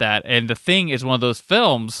about that. And The Thing is one of those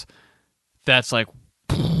films that's like,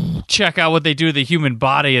 check out what they do to the human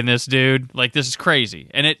body in this, dude. Like, this is crazy.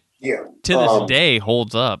 And it, to this day,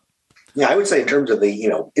 holds up. Yeah, I would say in terms of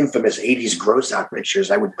the, infamous 80s gross out pictures,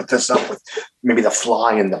 I would put this up with maybe The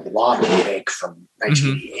Fly and the Blob remake from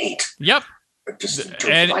 1988. Mm-hmm. Yep. But just in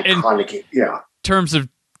terms of iconic, terms of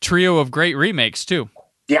trio of great remakes, too.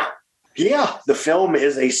 Yeah. Yeah, the film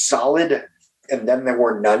is a solid and then there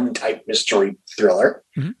were none type mystery thriller,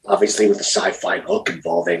 obviously with a sci-fi hook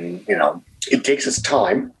involving, it takes its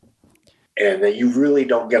time, and that you really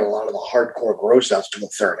don't get a lot of the hardcore gross outs to the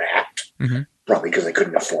third act, probably because they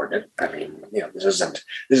couldn't afford it. I mean, this is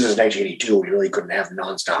 1982. We really couldn't have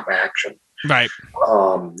nonstop action. Right.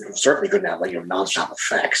 Certainly couldn't have nonstop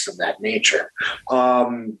effects of that nature.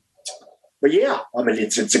 But yeah, I mean,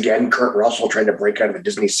 it's again, Kurt Russell trying to break out of the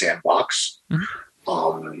Disney sandbox.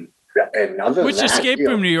 And other Which than that, Escape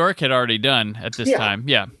from New York had already done at this time.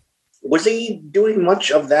 Yeah. Was he doing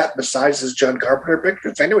much of that besides his John Carpenter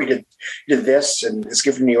pictures? I know he did this and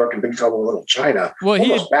Escape from New York and Big Trouble in Little China. Well,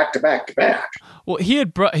 almost back to back to back. Well, he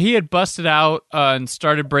had busted out and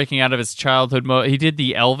started breaking out of his childhood mode. He did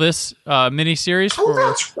the Elvis miniseries.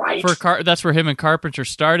 That's right. That's where him and Carpenter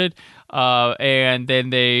started, and then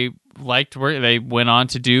they liked where they went on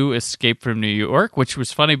to do Escape from New York, which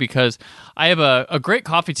was funny because I have a great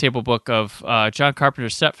coffee table book of John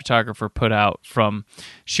Carpenter's set photographer put out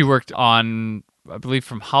she worked on, I believe,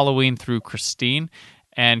 from Halloween through Christine,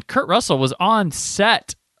 and Kurt Russell was on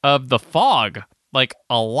set of The Fog, like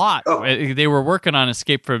a lot. They were working on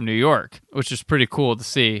Escape from New York, which is pretty cool to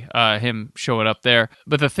see him showing up there.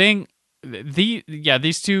 But The Thing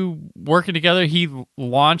these two working together, he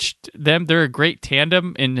launched them. They're a great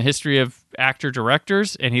tandem in the history of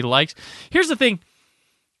actor-directors, and he likes... Here's the thing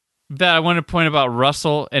that I want to point about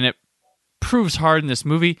Russell, and it proves hard in this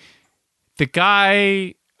movie. The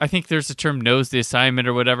guy, I think there's the term knows the assignment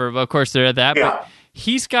or whatever, but of course they're at that, but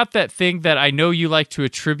he's got that thing that I know you like to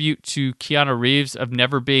attribute to Keanu Reeves of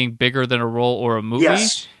never being bigger than a role or a movie.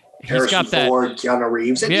 Yes. Harrison Ford, Keanu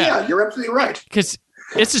Reeves. And yeah, you're absolutely right. Because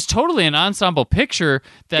this is totally an ensemble picture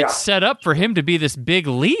that's set up for him to be this big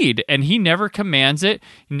lead, and he never commands it.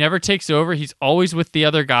 He never takes over. He's always with the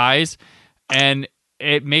other guys, and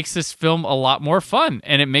it makes this film a lot more fun,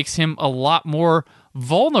 and it makes him a lot more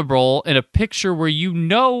vulnerable in a picture where you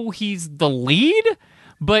know he's the lead,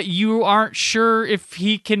 but you aren't sure if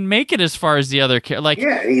he can make it as far as the other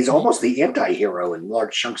characters. He's almost the anti-hero in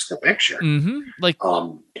large chunks of the picture.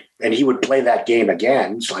 Mm-hmm. And he would play that game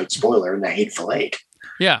again, slight spoiler, in The Hateful Eight.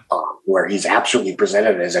 Yeah. Where he's absolutely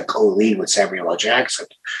presented as a co-lead with Samuel L. Jackson.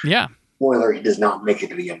 Yeah. Spoiler, he does not make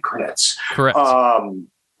it to the end credits. Correct.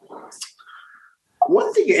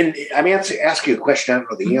 One thing, and I'm asking a question I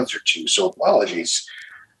don't know the answer to, so apologies.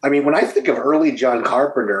 I mean, when I think of early John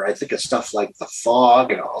Carpenter, I think of stuff like The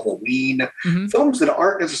Fog and Halloween, films that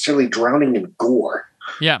aren't necessarily drowning in gore.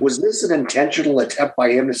 Yeah. Was this an intentional attempt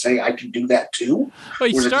by him to say, I can do that too? Or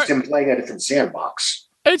was it just him playing a different sandbox?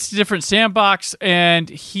 It's a different sandbox, and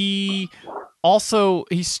he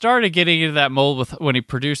started getting into that mold when he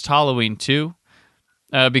produced Halloween 2,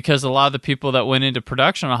 because a lot of the people that went into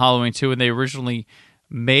production on Halloween 2 when they originally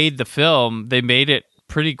made the film, they made it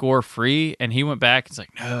pretty gore free, and he went back and was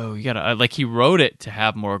like, no, you gotta, like, he wrote it to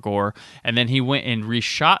have more gore, and then he went and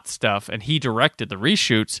reshot stuff, and he directed the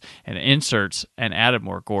reshoots and inserts and added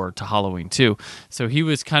more gore to Halloween 2. So he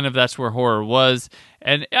was that's where horror was.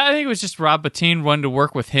 And I think it was just Rob Bottin wanted to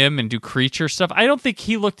work with him and do creature stuff. I don't think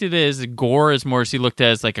he looked at it as gore as more as he looked at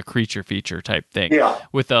it as like a creature feature type thing. Yeah.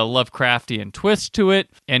 With a Lovecraftian twist to it.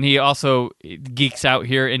 And he also geeks out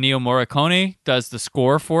here. Ennio Morricone does the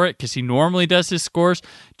score for it because he normally does his scores.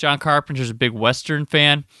 John Carpenter's a big Western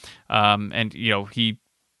fan. And, he,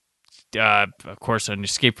 of course, on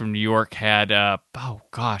Escape from New York had,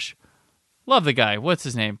 love the guy. What's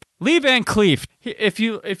his name? Lee Van Cleef. If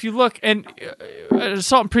you look, and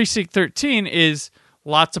Assault on Precinct 13 is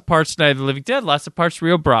lots of parts Night of the Living Dead, lots of parts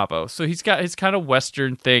Rio Bravo. So he's got his kind of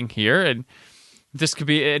Western thing here, and this could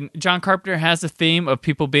be. And John Carpenter has a theme of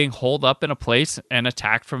people being holed up in a place and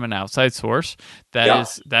attacked from an outside source.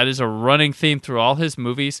 That is a running theme through all his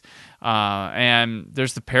movies. And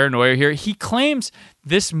there's the paranoia here. He claims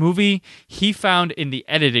this movie he found in the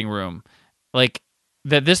editing room, like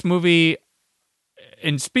that. This movie.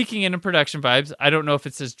 And speaking in production vibes, I don't know if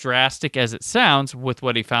it's as drastic as it sounds with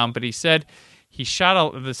what he found, but he said he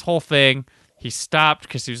shot this whole thing. He stopped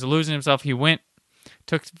because he was losing himself. He went,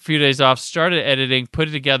 took a few days off, started editing, put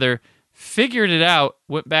it together, figured it out,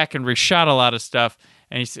 went back and reshot a lot of stuff.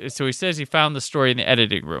 And so he says he found the story in the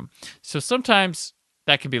editing room. So sometimes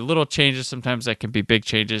that can be little changes. Sometimes that can be big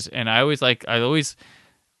changes. And I always like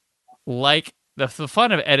the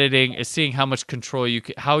fun of editing is seeing how much control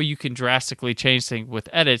how you can drastically change things with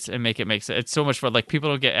edits and make it make sense. It's so much fun. Like, people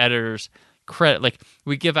don't get editors credit. Like,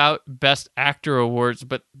 we give out Best Actor awards,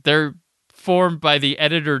 but they're formed by the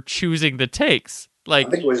editor choosing the takes. Like,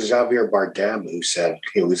 I think it was Javier Bardem who said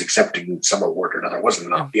he was accepting some award or another. It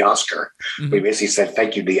wasn't the Oscar. Mm-hmm. But he basically said,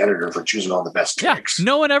 thank you to the editor for choosing all the best takes.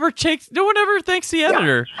 No one ever thanks the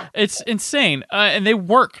editor. Yeah. It's insane. And they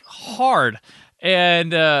work hard. And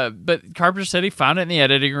but Carpenter said he found it in the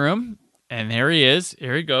editing room, and there he is.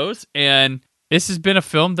 Here he goes. And this has been a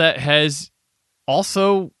film that has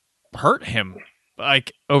also hurt him,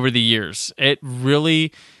 like, over the years. It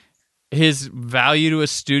really, his value to a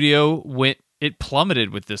studio plummeted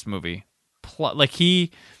with this movie. Because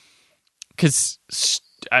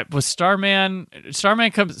was Starman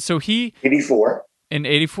comes, so he 84 in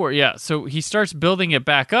 84, yeah. So he starts building it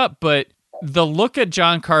back up, but the look at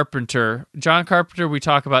John Carpenter we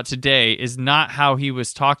talk about today is not how he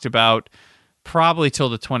was talked about probably till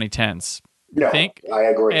the 2010s. No, I think? I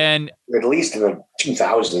agree. And at least in the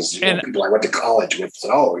 2000s, people I went to college with said,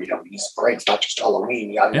 he's great. It's not just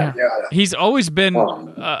Halloween. Yeah. He's always been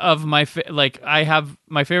of my, I have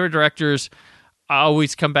my favorite directors. I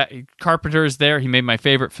always come back. Carpenter is there. He made my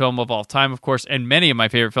favorite film of all time, of course, and many of my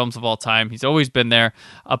favorite films of all time. He's always been there,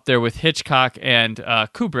 up there with Hitchcock and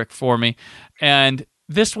Kubrick for me. And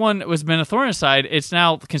this one was been a thorn in his side. It's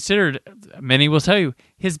now considered, many will tell you,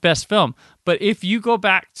 his best film. But if you go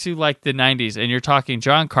back to like the 90s and you're talking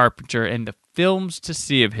John Carpenter and the films to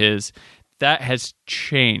see of his, that has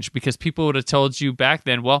changed, because people would have told you back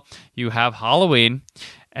then, well, you have Halloween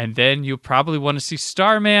and then you probably want to see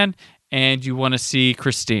Starman, and you want to see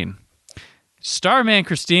Christine. Starman,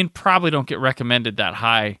 Christine probably don't get recommended that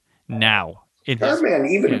high now. Starman,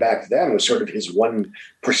 even back then, was sort of his one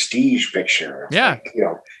prestige picture. Yeah.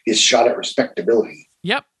 Like, his shot at respectability.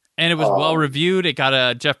 Yep. And it was well reviewed. It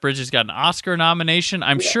got Jeff Bridges got an Oscar nomination.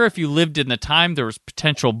 I'm sure if you lived in the time, there was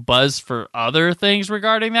potential buzz for other things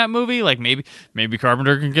regarding that movie. Like maybe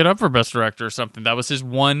Carpenter can get up for Best Director or something. That was his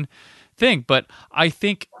one thing. But I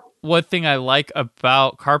think one thing I like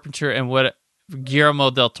about Carpenter and what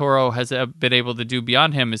Guillermo del Toro has been able to do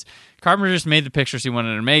beyond him is Carpenter just made the pictures he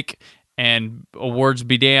wanted to make, and awards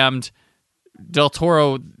be damned. Del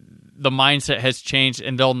Toro, the mindset has changed,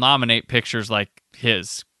 and they'll nominate pictures like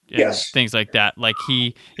his. Things like that. Like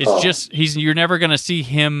you're never going to see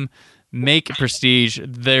him make Prestige.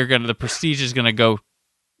 The Prestige is going to go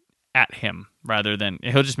at him rather than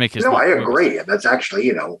he'll just make his. No, I agree. And that's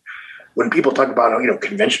actually, when people talk about,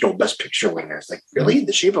 conventional Best Picture winners, like, really?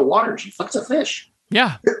 The Shape of Water, she fucks a fish.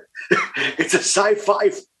 Yeah. It's a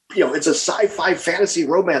sci-fi, it's a sci-fi fantasy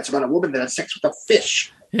romance about a woman that has sex with a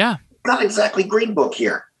fish. Yeah. Not exactly Green Book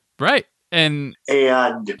here. Right. And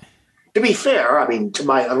to be fair, I mean,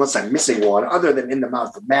 unless I'm missing one, other than In the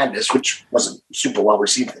Mouth of Madness, which wasn't super well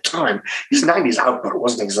received at the time, his 90s output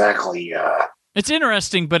wasn't exactly... it's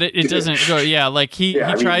interesting, but it doesn't go... Yeah, like he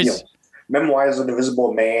tries... Memoirs of an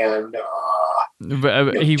Invisible Man.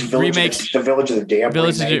 He remakes... The Village of the Damned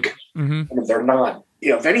remake. Mm-hmm. They're not...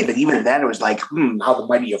 if anything, even then it was like, how the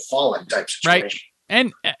mighty have fallen type situation. Right.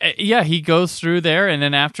 And, he goes through there, and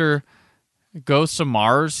then after goes to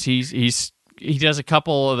Mars, he does a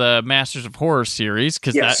couple of the Masters of Horror series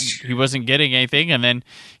because he wasn't getting anything, and then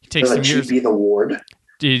he takes some years. The award.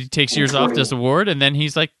 He takes years off this award, and then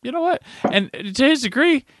he's like, you know what? And to his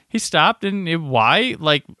degree, he stopped. And why?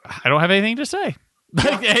 Like, I don't have anything to say.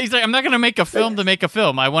 He's like, I'm not going to make a film to make a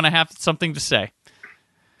film. I want to have something to say.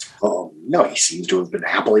 No, he seems to have been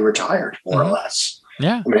happily retired, more or less.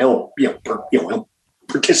 Yeah, I mean, he'll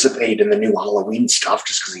participate in the new Halloween stuff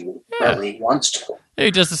just because he really wants to. Yeah,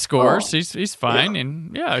 he does the scores. He's fine,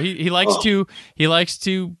 and he likes to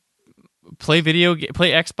play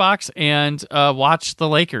Xbox and watch the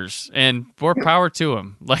Lakers, and more power to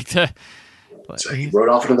him. So he rode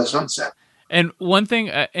off into the sunset. And one thing,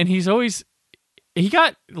 and he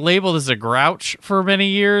got labeled as a grouch for many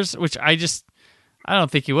years, which I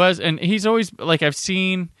don't think he was. And he's always I've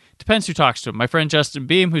seen. Depends who talks to him. My friend Justin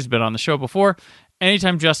Beam, who's been on the show before.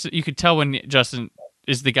 Anytime Justin, you could tell when Justin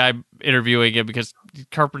is the guy interviewing him because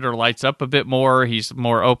Carpenter lights up a bit more. He's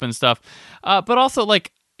more open stuff. But also,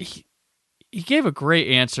 he gave a great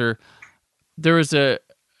answer. There was a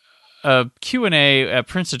Q&A at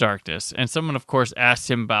Prince of Darkness, and someone, of course,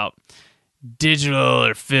 asked him about digital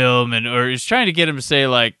or film, or he's trying to get him to say,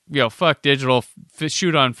 fuck digital,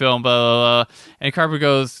 shoot on film, blah, blah, blah. And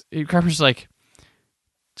Carpenter's like,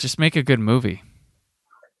 just make a good movie.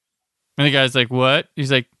 And the guy's like, what?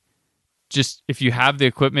 He's like, just if you have the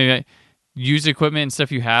equipment, use the equipment and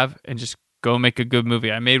stuff you have, and just go make a good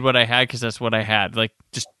movie. I made what I had because that's what I had. Like,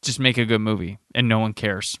 just make a good movie, and no one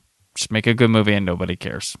cares. Just make a good movie, and nobody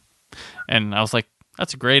cares. And I was like,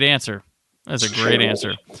 that's a great answer. That's a great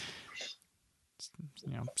answer.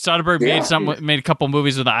 Soderbergh made a couple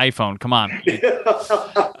movies with an iPhone. Come on.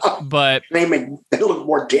 But they look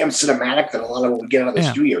more damn cinematic than a lot of what we get out of the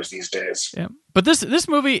studios these days. Yeah. But this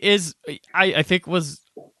movie is, I think, was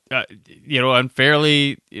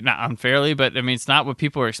unfairly, not unfairly, but I mean, it's not what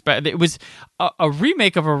people were expecting. It was a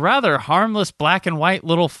remake of a rather harmless black and white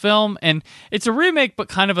little film, and it's a remake, but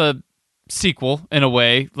kind of a sequel in a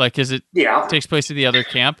way, because it takes place at the other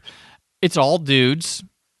camp. It's all dudes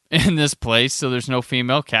in this place, so there's no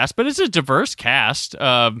female cast, but it's a diverse cast.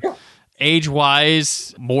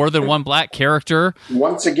 Age-wise, more than one black character.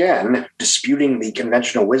 Once again, disputing the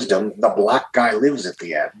conventional wisdom, the black guy lives at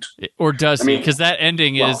the end. Or does he? Because that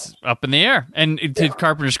ending is up in the air. And to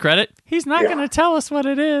Carpenter's credit, he's not going to tell us what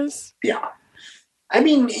it is. Yeah. I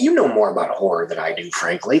mean, you know more about horror than I do,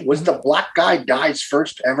 frankly. Was the black guy dies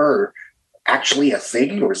first ever actually a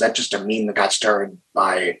thing, or is that just a meme that got started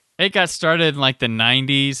by... It got started in the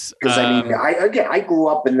 90s. Because I grew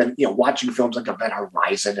up in the watching films like Event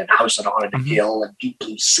Horizon and House on Haunted Hill and Deep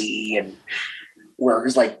Blue Sea, and where it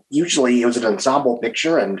was usually it was an ensemble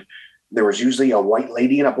picture, and there was usually a white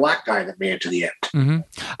lady and a black guy that made it to the end. Mm-hmm.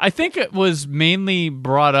 I think it was mainly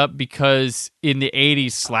brought up because in the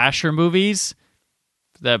 80s slasher movies,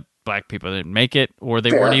 that black people didn't make it, or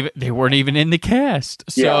they weren't even in the cast.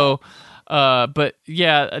 So. Yeah. But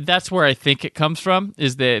yeah, that's where I think it comes from,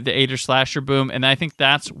 is the 80s slasher boom, and I think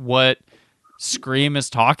that's what Scream is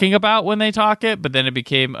talking about when they talk it, but then it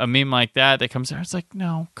became a meme like that comes out. It's like,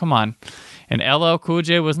 no, come on. And LL Cool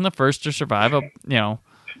J wasn't the first to survive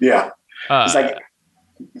Yeah. It's like,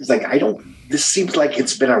 this seems like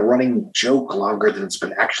it's been a running joke longer than it's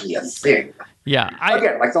been actually a thing. Yeah.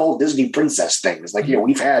 Again, like the whole Disney princess thing. It's like,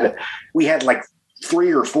 we had like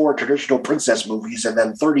 3 or 4 traditional princess movies and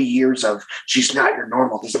then 30 years of she's not your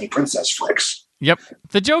normal Disney princess flicks. Yep.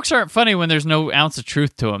 The jokes aren't funny when there's no ounce of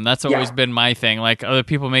truth to them. That's always been my thing. Like, other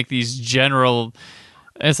people make these general...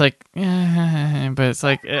 It's like... but it's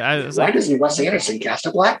like... Why doesn't Wes Anderson cast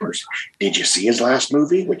a black person? Did you see his last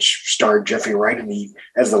movie, which starred Jeffrey Wright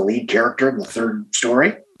as the lead character in the third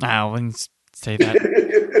story? I wouldn't say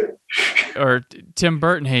that. Or Tim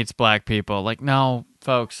Burton hates black people. Like, no,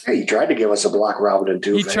 folks. Hey, he tried to give us a Black Robin and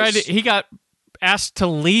Two-Face. He got asked to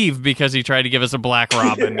leave because he tried to give us a Black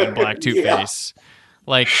Robin and Black Two-Face.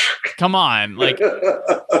 Like, come on. Like,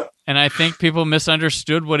 and I think people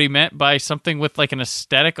misunderstood what he meant by something with like an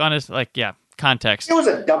aesthetic on his, like, context. It was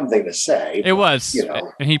a dumb thing to say. It was.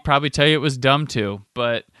 And he'd probably tell you it was dumb too,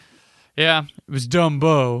 but... Yeah, it was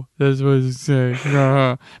Dumbo. That's what he said.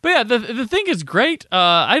 But yeah, the thing is great.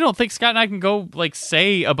 I don't think Scott and I can go like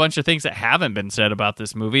say a bunch of things that haven't been said about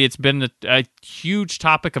this movie. It's been a huge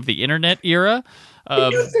topic of the internet era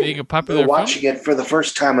of being a popular watching film. It for the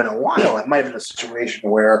first time in a while, it might have been a situation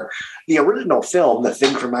where the original film, The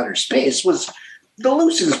Thing from Outer Space, was the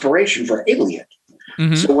loose inspiration for Alien.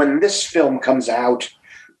 Mm-hmm. So when this film comes out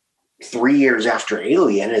 3 years after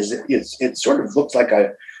Alien, it sort of looks like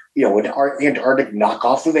an Antarctic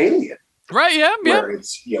knockoff of Alien. Right, yeah. Where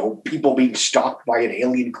it's, people being stalked by an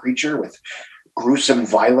alien creature with gruesome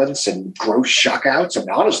violence and gross shockouts. And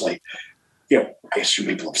honestly, I assume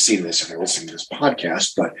people have seen this if they're listening to this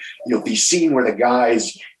podcast, but, the scene where the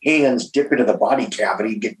guy's hands dip into the body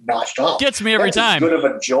cavity and get notched off. Gets me every time. As good of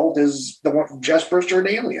a jolt as the one from Jasper or an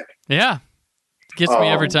Alien. Yeah. Gets me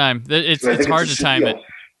every time. It's hard to time it.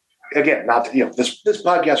 Again, this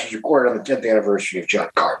podcast was recorded on the 10th anniversary of John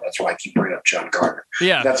Carter. That's why I keep bringing up John Carter.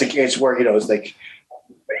 Yeah. That's a case where, it's like,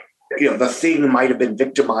 the Thing might have been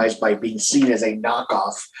victimized by being seen as a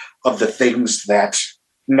knockoff of the things that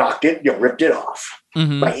knocked it, ripped it off.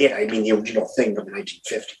 Mm-hmm. By it, I mean the original Thing from the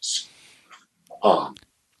 1950s.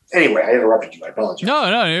 Anyway, I interrupted you. I apologize.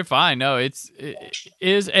 No, you're fine. No, it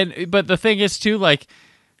is. But the thing is too,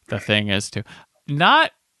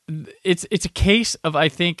 not, it's a case of, I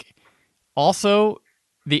think, also,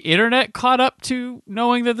 the internet caught up to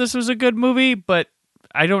knowing that this was a good movie, but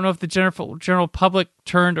I don't know if the general public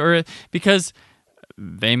turned, or because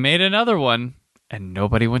they made another one and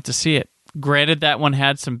nobody went to see it. Granted, that one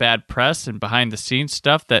had some bad press and behind the scenes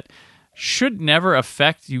stuff that should never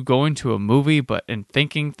affect you going to a movie, but in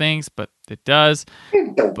thinking things, but it does.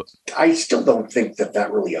 I still don't think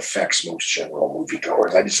that really affects most general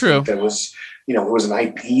moviegoers. I just think that it was an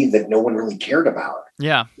IP that no one really cared about.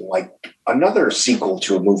 Yeah. Like another sequel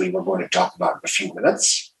to a movie we're going to talk about in a few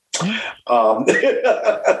minutes.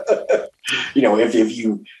 If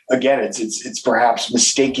you, again, it's perhaps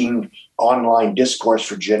mistaking online discourse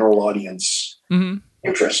for general audience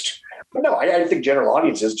interest. But no, I think general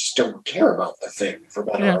audiences just don't care about the Thing, for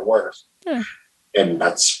better or worse. Yeah. And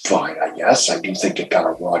that's fine, I guess. I do think it got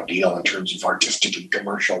a raw deal in terms of artistic and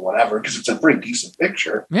commercial, whatever, because it's a pretty decent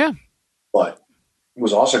picture. Yeah. But it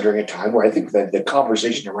was also during a time where I think that the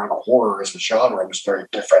conversation around horror as a genre was very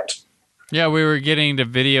different. Yeah, we were getting to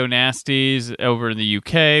video nasties over in the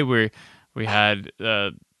UK, where we had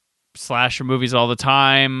slasher movies all the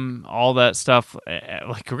time, all that stuff.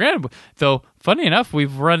 Like, granted, though, funny enough,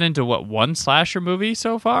 we've run into one slasher movie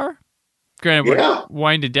so far. Granted, we're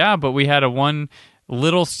winded down, but we had a one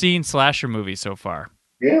little scene slasher movie so far.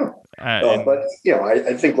 Yeah. But,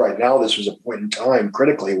 I think right now this was a point in time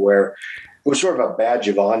critically where it was sort of a badge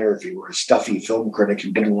of honor if you were a stuffy film critic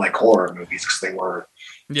who didn't like horror movies because they were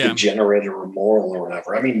degenerate or immoral or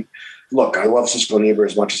whatever. I mean, look, I love Cisco and Ebert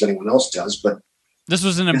as much as anyone else does, but this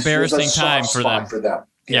was an embarrassing time for them.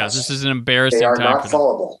 Yeah, this is an embarrassing time. They are not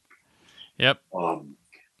fallible. Yep.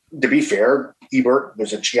 To be fair, Ebert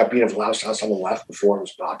was a champion of Last House on the Left before it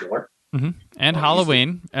was popular. Mm-hmm. And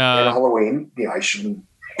Halloween. Halloween. I shouldn't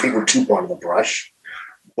think we're too on the brush,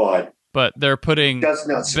 but they're putting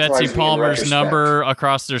Betsy Palmer's number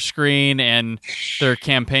across their screen and their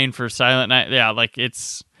campaign for Silent Night. Yeah,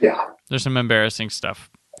 there's some embarrassing stuff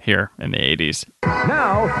here in the 80s.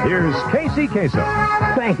 Now, here's Casey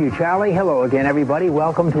Kasem. Thank you, Charlie. Hello again, everybody.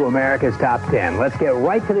 Welcome to America's Top 10. Let's get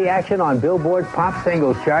right to the action on Billboard's Pop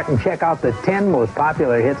Singles chart and check out the 10 most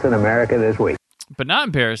popular hits in America this week. But not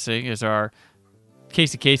embarrassing is our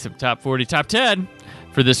Casey Kasem Top 40, Top 10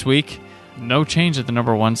 for this week. No change at the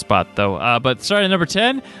number 1 spot, though. But starting at number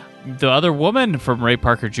 10, The Other Woman from Ray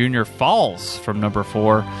Parker Jr. falls from number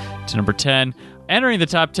 4 to number 10. Entering the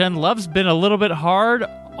top 10, Love's Been a Little Bit Hard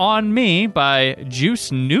on Me by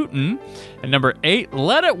Juice Newton. And number 8,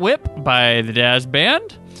 Let It Whip by the Dazz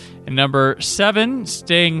Band. And number 7,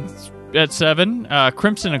 staying at 7,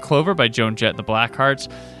 Crimson and Clover by Joan Jett and the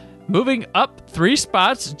Blackhearts. Moving up 3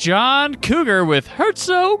 spots, John Cougar with Hurt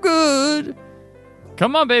So Good.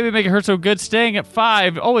 Come on, baby, make it hurt so good. Staying at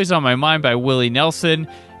 5, Always on My Mind by Willie Nelson.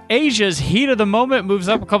 Asia's Heat of the Moment moves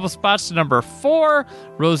up a couple spots to number 4.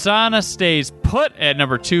 Rosanna Stays Put at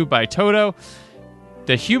number 2 by Toto.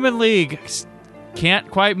 The Human League can't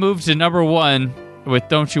quite move to number 1 with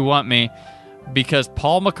Don't You Want Me because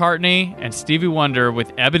Paul McCartney and Stevie Wonder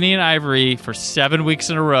with Ebony and Ivory for 7 weeks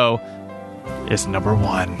in a row is number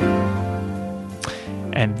 1.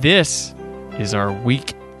 And this is our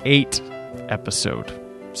week 8 episode.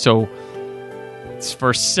 So it's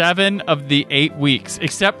for 7 of the 8 weeks,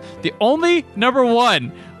 except the only number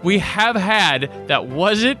 1 we have had that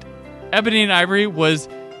wasn't Ebony and Ivory was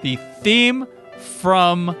the theme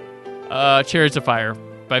from Chariots of Fire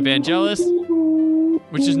by Vangelis,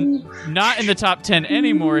 which is not in the top 10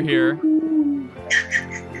 anymore here.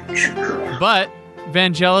 But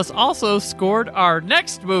Vangelis also scored our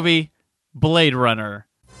next movie, Blade Runner.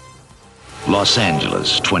 Los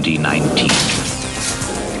Angeles, 2019.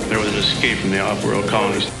 There was an escape from the off-world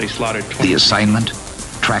colonies. They slaughtered 20. The assignment?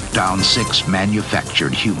 Track down 6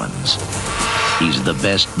 manufactured humans. He's the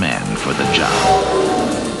best man for the job.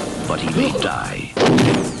 But he may die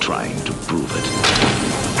trying to prove it.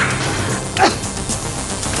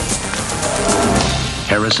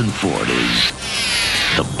 Harrison Ford is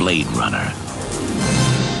the Blade Runner.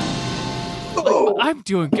 I'm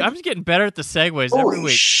just getting better at the segues every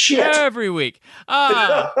week. Shit. Every week.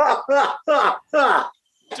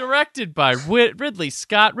 Directed by Ridley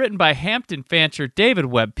Scott, written by Hampton Fancher, David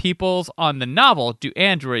Webb Peoples, on the novel Do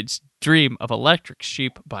Androids Dream of Electric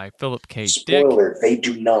Sheep by Philip K. Dick. Spoiler, they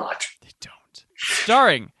do not. They don't.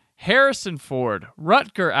 Starring Harrison Ford,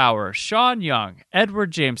 Rutger Hauer, Sean Young,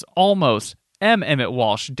 Edward James Olmos, M. Emmett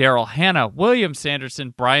Walsh, Daryl Hannah, William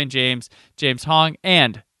Sanderson, Brian James, James Hong,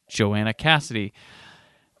 and Joanna Cassidy.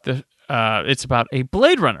 It's about a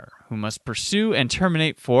Blade Runner who must pursue and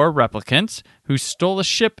terminate 4 replicants who stole a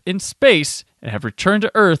ship in space and have returned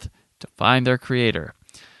to Earth to find their creator.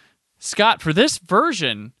 Scott, for this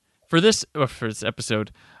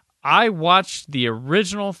episode, I watched the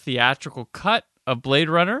original theatrical cut of Blade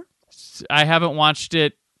Runner. I haven't watched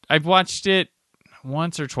it. I've watched it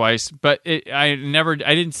once or twice, but I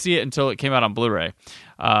didn't see it until it came out on Blu-ray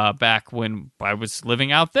back when I was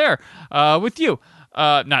living out there with you.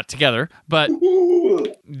 Not together, but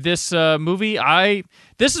this movie,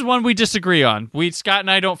 this is one we disagree on. Scott and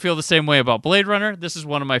I don't feel the same way about Blade Runner. This is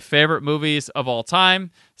one of my favorite movies of all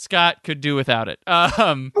time. Scott could do without it. I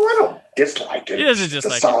don't dislike it. It's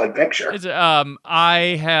a solid picture.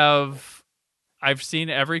 I've seen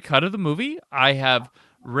every cut of the movie. I have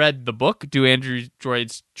read the book, Do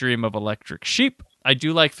Androids Dream of Electric Sheep. I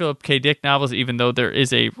do like Philip K. Dick novels, even though there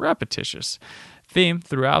is a repetitious theme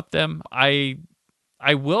throughout them. I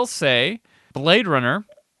will say, Blade Runner,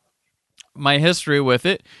 my history with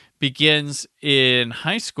it begins in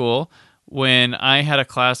high school when I had a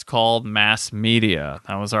class called Mass Media.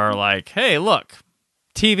 That was our hey, look,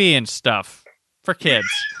 TV and stuff for kids.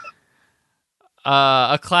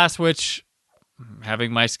 A class which,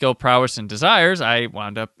 having my skill, prowess, and desires, I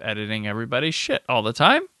wound up editing everybody's shit all the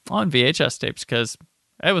time on VHS tapes because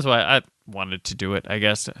it was why I wanted to do it, I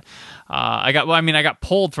guess. I got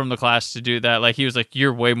pulled from the class to do that. He was like,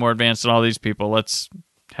 you're way more advanced than all these people. Let's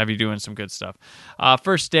have you doing some good stuff.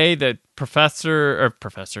 First day, the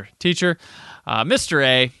teacher, Mr.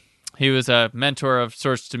 A, he was a mentor of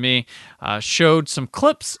sorts to me, showed some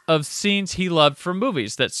clips of scenes he loved from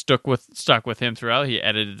movies that stuck with him throughout. He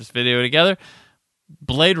edited this video together.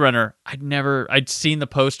 Blade Runner, I'd seen the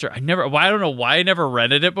poster. I don't know why I never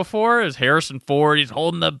rented it before. It was Harrison Ford. He's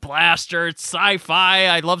holding the blaster. It's sci-fi.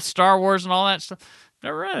 I love Star Wars and all that stuff.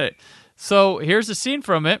 Never read it. So here's a scene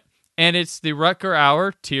from it, and it's the Rutger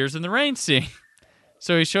Hauer Tears in the Rain scene.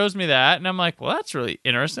 So he shows me that, and I'm like, well, that's really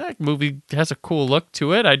interesting. That movie has a cool look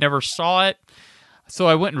to it. I never saw it. So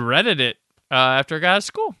I went and rented it after I got out of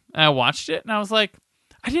school. And I watched it, and I was like,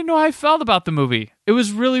 I didn't know how I felt about the movie. It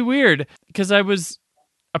was really weird because I was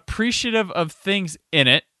appreciative of things in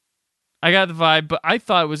it. I got the vibe, but I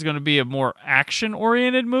thought it was going to be a more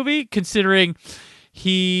action-oriented movie, considering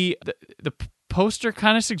the poster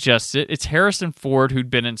kind of suggests it. It's Harrison Ford, who'd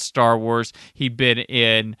been in Star Wars. He'd been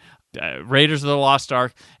in Raiders of the Lost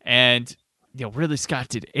Ark, and Ridley Scott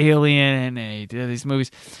did Alien and he did these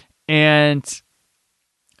movies, and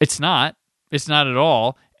it's not at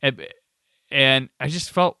all. And I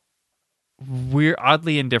just felt weird,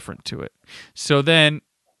 oddly indifferent to it. So then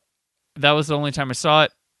that was the only time I saw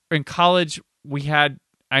it. In college,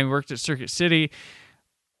 I worked at Circuit City,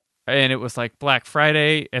 and it was like Black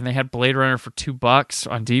Friday, and they had Blade Runner for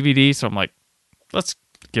 $2 on DVD. So I'm like, let's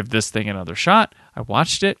give this thing another shot. I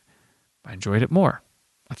watched it. I enjoyed it more.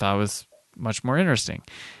 I thought it was much more interesting.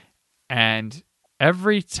 And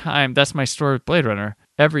every time, that's my story with Blade Runner,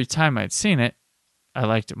 every time I'd seen it, I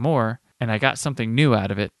liked it more, and I got something new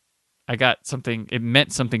out of it. It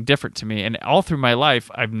meant something different to me. And all through my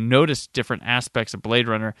life, I've noticed different aspects of Blade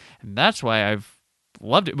Runner, and that's why I've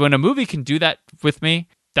loved it. When a movie can do that with me,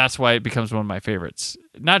 that's why it becomes one of my favorites.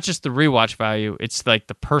 Not just the rewatch value, it's like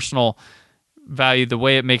the personal value, the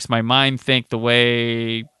way it makes my mind think, the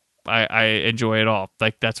way I enjoy it all.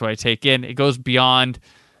 Like, that's what I take in. It goes beyond.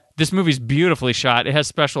 This movie's beautifully shot. It has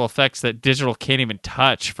special effects that digital can't even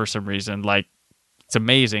touch for some reason. Like, it's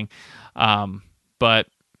amazing. But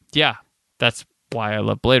yeah, that's why I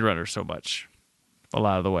love Blade Runner so much a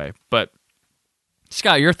lot of the way. But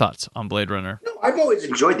Scott, your thoughts on Blade Runner? No, I've always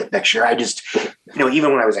enjoyed the picture. I just,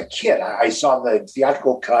 even when I was a kid, I saw the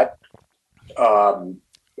theatrical cut on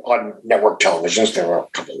network televisions. There were a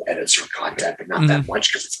couple of edits for content, but not that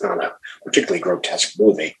much because it's not a particularly grotesque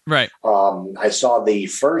movie. Right. I saw the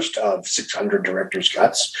first of 600 director's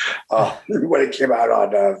cuts when it came out on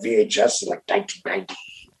VHS in like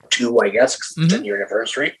 1992, I guess, because it's the 10-year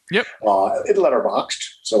anniversary. Yep. It letterboxed,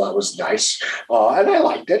 so that was nice. And I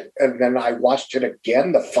liked it. And then I watched it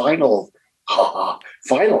again, the final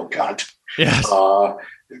cut. Yes.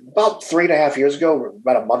 About 3.5 years ago,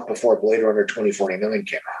 about a month before Blade Runner 2049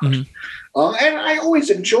 came out. And I always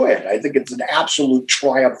enjoy it. I think it's an absolute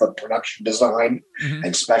triumph of production design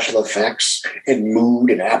and special effects and mood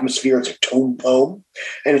and atmosphere. It's a tone poem.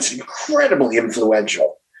 And it's incredibly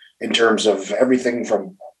influential in terms of everything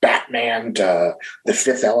from Batman to The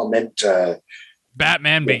Fifth Element.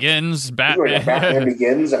 Batman Begins. Batman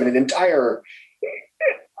Begins. I mean, an entire...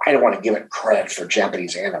 I don't want to give it credit for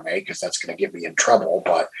Japanese anime because that's going to get me in trouble,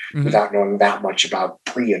 but without knowing that much about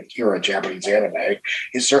pre-era Japanese anime,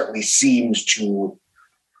 it certainly seems to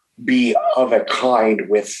be of a kind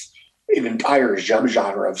with an entire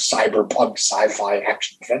genre of cyberpunk sci-fi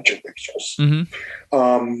action adventure pictures.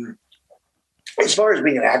 As far as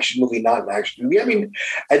being an action movie, not an action movie, I mean,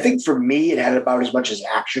 I think for me, it had about as much as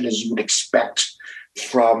action as you would expect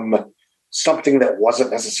from something that wasn't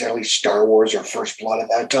necessarily Star Wars or First Blood at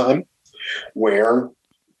that time, where,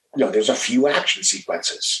 there's a few action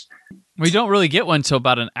sequences. We don't really get one until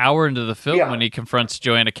about an hour into the film when he confronts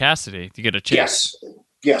Joanna Cassidy to get a chase.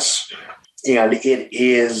 Yes. And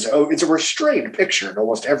it's a restrained picture in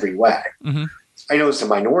almost every way. I know it's a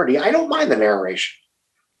minority. I don't mind the narration.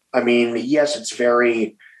 I mean, yes, it's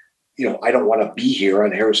very... I don't want to be here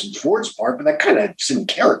on Harrison Ford's part, but that kind of is in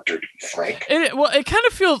character, to be frank. It kind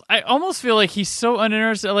of feels, I almost feel like he's so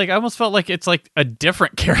uninterested. Like, I almost felt like it's like a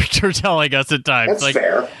different character telling us at times. That's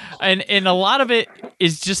fair. And a lot of it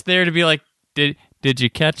is just there to be like, did you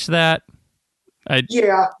catch that?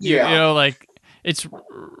 Yeah. Like, it's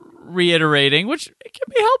reiterating, which it can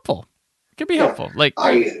be helpful. It can be helpful. Like,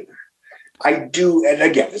 I do, and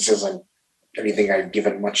again, this isn't anything I've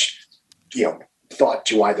given much, thought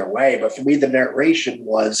to either way, but for me the narration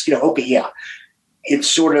was it's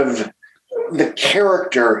sort of the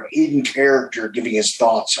character in character giving his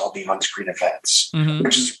thoughts on the on-screen events,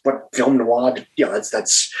 which is what film noir,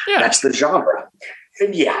 that's the genre.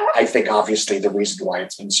 And I think obviously the reason why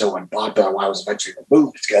it's been so unpopular, why it was eventually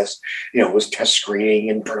removed, is because it was test screening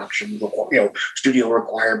and production, studio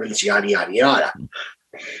requirements, yada yada yada.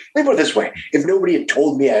 Let me put it this way: if nobody had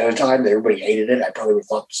told me at a time that everybody hated it, I probably would have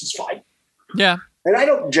thought this is fine. Yeah. And I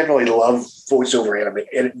don't generally love voiceover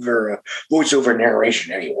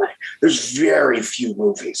narration anyway. There's very few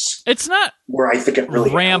movies. It's not where I think it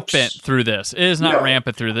really rampant helps. Through this. It is not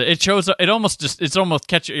rampant through this. It shows. It almost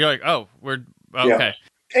catch you. You're like, oh, we're okay.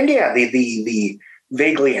 And the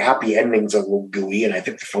vaguely happy endings are a little gooey, and I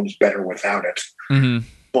think the film's better without it.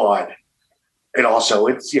 But it also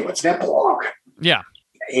it's an epilogue. Yeah.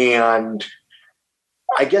 And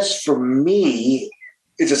I guess for me,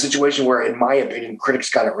 it's a situation where, in my opinion,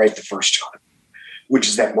 critics got it right the first time, which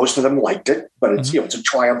is that most of them liked it, but it's it's a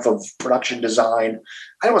triumph of production design.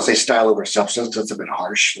 I don't want to say style over substance. That's a bit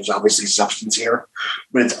harsh. There's obviously substance here,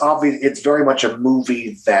 but it's obvious. It's very much a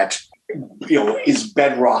movie that is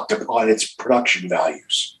bedrocked upon its production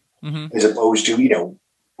values, as opposed to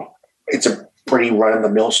it's a pretty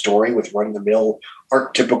run-of-the-mill story with run-of-the-mill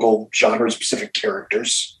archetypical genre-specific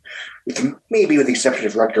characters, maybe with the exception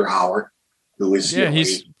of Rutger Hauer, who is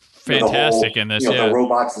he's fantastic in this. The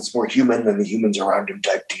robots that's more human than the humans around him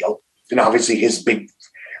type deal, and obviously his big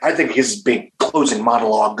closing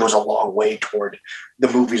monologue goes a long way toward the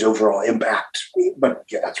movie's overall impact. But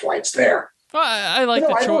yeah, that's why it's there. Well, I like.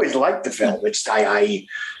 I've always liked the film. It's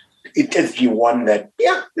it tends to be one that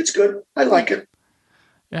it's good. I like it.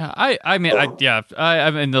 Yeah, I'm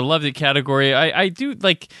in the lovely category. I do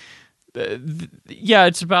like.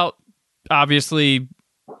 It's about obviously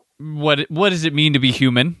what does it mean to be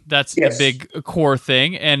human? That's the big core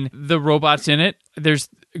thing, and the robots in it. There's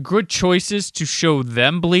good choices to show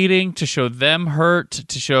them bleeding, to show them hurt,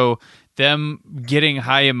 to show them getting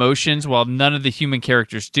high emotions, while none of the human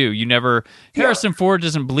characters do. Harrison Ford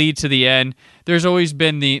doesn't bleed to the end. There's always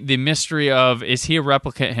been the mystery of, is he a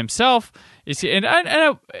replicant himself? Is he? And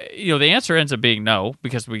the answer ends up being no,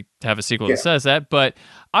 because we have a sequel that says that. But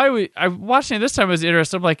I watching it this time, I was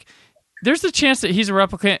interested. I'm like, there's a chance that he's a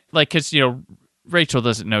replicant, like, because Rachel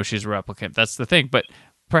doesn't know she's a replicant. That's the thing, but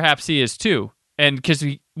perhaps he is too. And because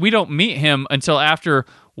we don't meet him until after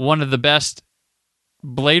one of the best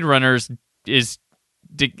Blade Runners is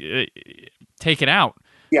taken out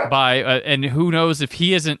by, and who knows if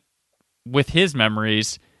he isn't, with his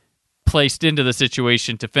memories, placed into the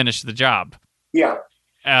situation to finish the job. Yeah.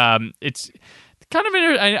 It's kind of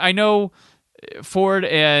interesting. I know Ford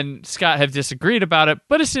and Scott have disagreed about it,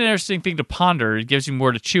 but it's an interesting thing to ponder. It gives you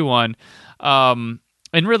more to chew on. And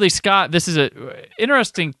really, Scott, this is a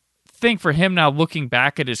interesting thing for him now, looking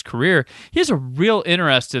back at his career. He has a real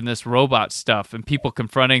interest in this robot stuff and people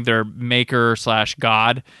confronting their maker /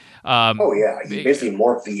 god. He basically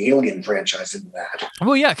morphed the Alien franchise into that.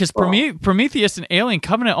 Well, yeah, because Prometheus and Alien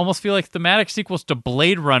Covenant almost feel like thematic sequels to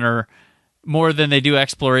Blade Runner more than they do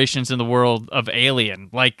explorations in the world of Alien.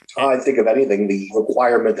 Like, I think of anything, the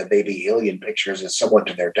requirement that they be Alien pictures is somewhat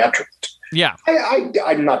to their detriment. Yeah,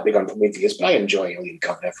 I'm not big on Prometheus, but I enjoy Alien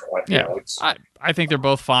Covenant for what. I think they're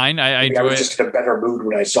both fine. I enjoy. I was just in a better mood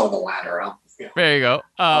when I saw the latter. There you go.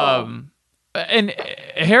 And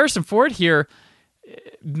Harrison Ford here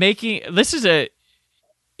this is a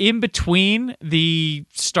in between the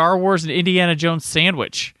Star Wars and Indiana Jones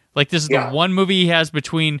sandwich. Like, this is the one movie he has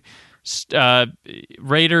between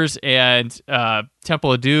Raiders and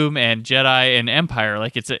Temple of Doom and Jedi and Empire.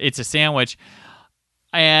 Like, it's a sandwich,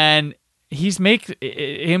 and he's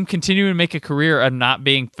him continuing to make a career of not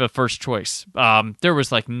being the first choice. There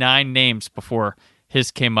was like 9 names before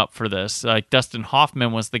his came up for this. Like, Dustin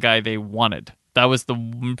Hoffman was the guy they wanted. That was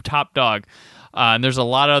the top dog. And there's a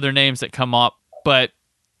lot of other names that come up, but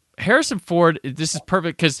Harrison Ford, this is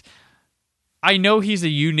perfect because I know he's a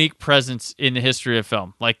unique presence in the history of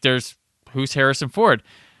film. Like, who's Harrison Ford?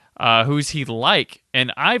 Who's he like?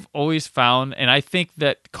 And I've always found, and I think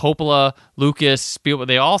that Coppola, Lucas, Spielberg,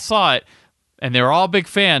 they all saw it, and they were all big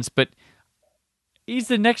fans, but he's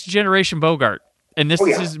the next generation Bogart. And this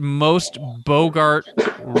is his most Bogart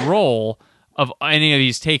role of any of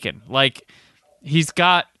these taken. Like, he's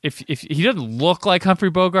got, if he doesn't look like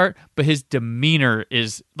Humphrey Bogart, but his demeanor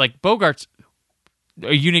is like Bogart's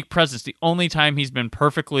a unique presence. The only time he's been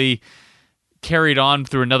perfectly carried on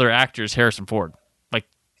through another actor is Harrison Ford. Like,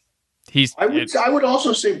 I would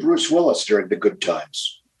also say Bruce Willis during the good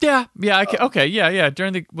times. Yeah.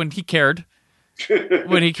 During when he cared.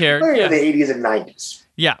 When he cared. The 80s and 90s.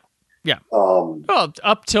 Yeah. Well,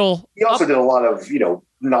 up till he also did a lot of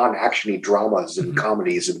non-actiony dramas and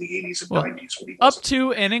comedies in the 80s and 90s. Up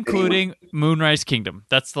to and including Moonrise Kingdom.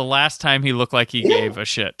 That's the last time he looked like he gave a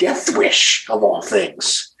shit. Death Wish, of all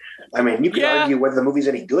things. I mean, you can argue whether the movie's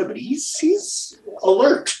any good, but he's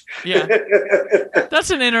alert. Yeah, that's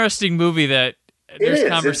an interesting movie that there's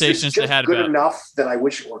conversations that had about. It's good enough that I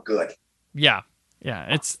wish it were good. Yeah,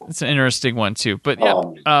 it's an interesting one too. But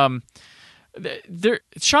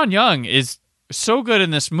Sean Young is so good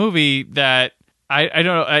in this movie that I don't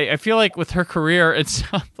know. I feel like with her career, it's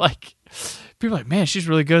like people are like, man, she's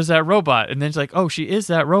really good as that robot, and then it's like, oh, she is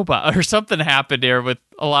that robot, or something happened here with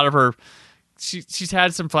a lot of her. She's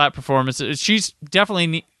had some flat performances. She's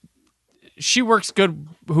definitely she works good.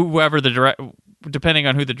 Whoever depending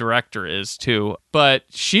on who the director is too. But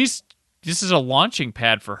this is a launching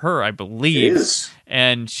pad for her, I believe. It is.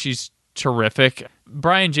 And she's terrific.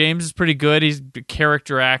 Brian James is pretty good. He's a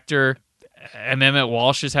character actor. And Emmett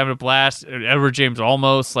Walsh is having a blast. Edward James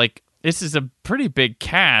Olmos. Like, this is a pretty big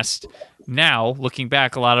cast. Now, looking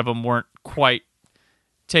back, a lot of them weren't quite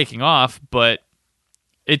taking off, but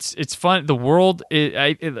it's fun. The world,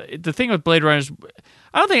 the thing with Blade Runner is,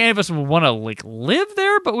 I don't think any of us would want to like live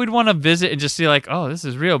there, but we'd want to visit and just see like, oh, this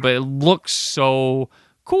is real. But it looks so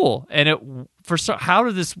cool, and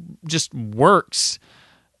how this just works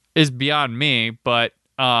is beyond me. But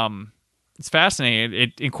it's fascinating.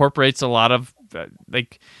 It incorporates a lot of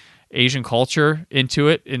like Asian culture into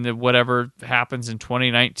it, into whatever happens in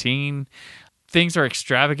 2019. Things are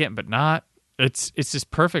extravagant, but not. It's this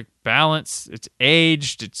perfect balance. It's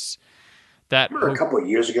aged. It's that. I remember a couple of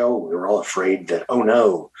years ago, we were all afraid that, oh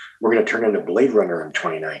no, we're going to turn into Blade Runner in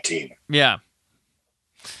 2019. Yeah.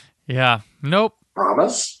 Nope.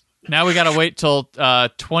 Promise? Now we got to wait till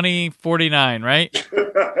 2049, right?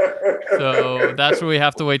 So that's where we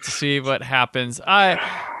have to wait to see what happens.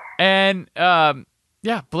 Blade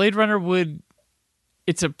Runner would.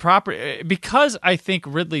 It's a proper, because I think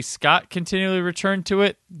Ridley Scott continually returned to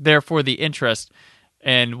it, therefore the interest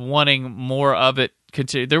and wanting more of it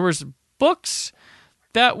continue. There was books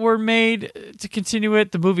that were made to continue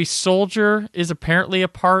it. The movie Soldier is apparently a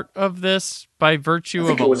part of this by virtue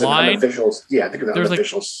of a line. I think it was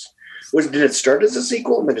unofficial. Did it start as a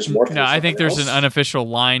sequel and then just morphed? No, I think there's an unofficial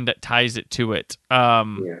line that ties it to it.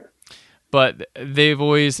 But they've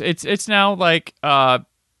always, it's now like,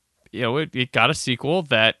 it got a sequel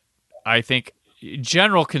that I think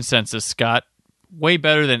general consensus, Scott, way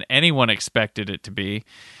better than anyone expected it to be.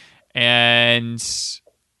 And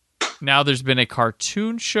now there's been a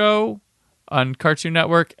cartoon show on Cartoon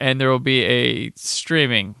Network, and there will be a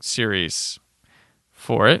streaming series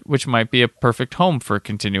for it, which might be a perfect home for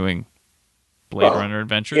continuing Blade Runner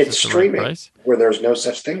adventures. It's streaming, where there's no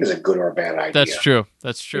such thing as a good or a bad idea. That's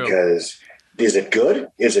true. Because is it good?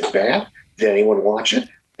 Is it bad? Did anyone watch it?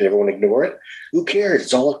 Did everyone ignore it? Who cares?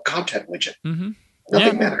 It's all a content widget. Mm-hmm.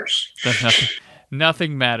 Nothing matters.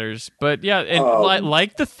 Nothing matters. But yeah, and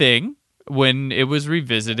like The Thing, when it was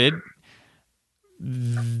revisited,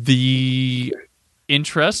 the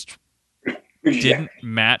interest didn't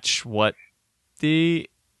match what the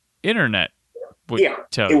internet would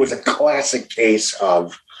tell you. It was a classic case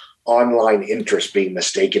of online interest being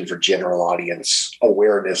mistaken for general audience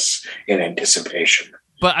awareness and anticipation.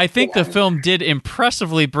 But I think the film did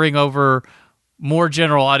impressively bring over more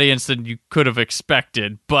general audience than you could have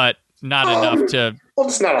expected, but not enough to... Well,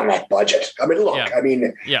 it's not on that budget. I mean, look,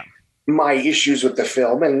 my issues with the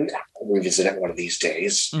film, and I'll revisit it one of these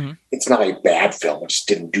days, it's not a bad film. It just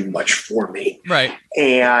didn't do much for me. Right.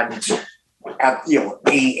 And a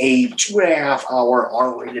 2.5 hour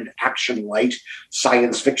R-rated action light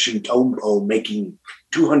science fiction tone poem making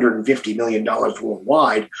 $250 million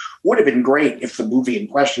worldwide would have been great if the movie in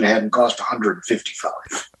question hadn't cost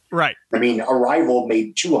 $155. Right. I mean, Arrival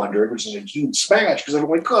made $200, which is a huge smash because it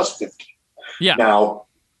only cost $50. Yeah. Now,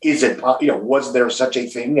 is it, was there such a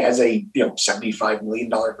thing as a, $75 million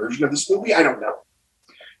version of this movie? I don't know.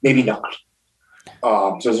 Maybe not.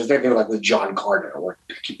 So there's anything like with John Carter, or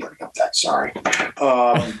I keep bringing up that, sorry.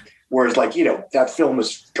 Whereas that film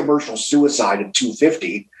is commercial suicide at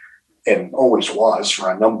 $250 and always was for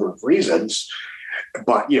a number of reasons.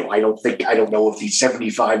 But, I don't know if the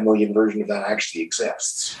 75 million version of that actually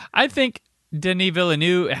exists. I think Denis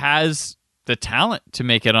Villeneuve has the talent to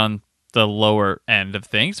make it on the lower end of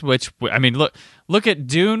things, which, I mean, look at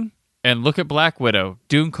Dune and look at Black Widow.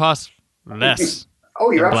 Dune costs less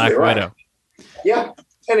you're than Black right. Widow. Yeah.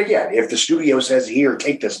 And again, if the studio says, here,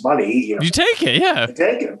 take this money, you take it, yeah. You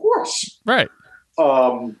take it, of course. Right.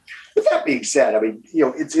 With that being said, I mean,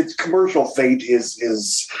 its commercial fate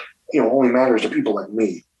is only matters to people like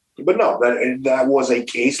me. But no, that was a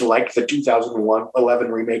case like the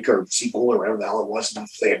 2011 remake or sequel or whatever the hell it was, The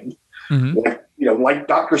Thing. Mm-hmm. Like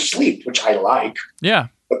Dr. Sleep, which I like. Yeah.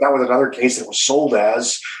 But that was another case that was sold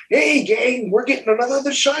as, hey, gang, we're getting another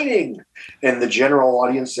The Shining. And the general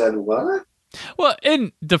audience said, what? Well,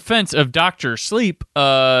 in defense of Dr. Sleep,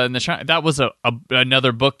 that was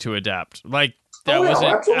another book to adapt. Like, that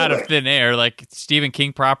wasn't absolutely out of thin air. Like, Stephen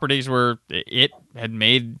King properties had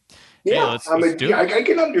made... Yeah, I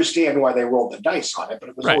can understand why they rolled the dice on it, but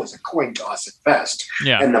it was always a coin toss at best.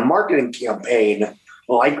 Yeah. And the marketing campaign,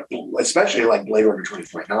 especially like Blade Runner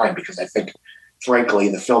 2049, because I think, frankly,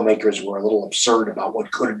 the filmmakers were a little absurd about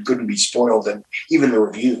what could and couldn't be spoiled, and even the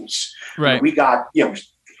reviews. Right. We got,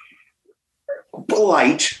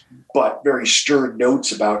 polite but very stern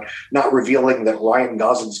notes about not revealing that Ryan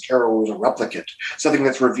Gosling's character was a replicant, something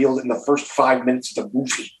that's revealed in the first 5 minutes of the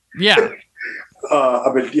movie. Yeah.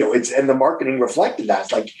 And the marketing reflected that.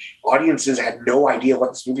 It's like audiences had no idea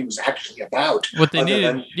what this movie was actually about. What they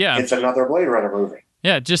needed, it's another Blade Runner movie.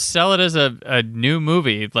 Yeah, just sell it as a new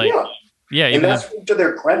movie. And that's to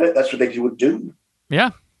their credit. That's what they would do.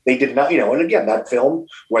 Yeah, They did not, and again, that film,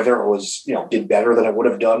 whether it was, did better than it would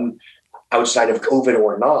have done outside of COVID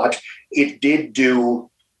or not, it did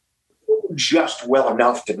do just well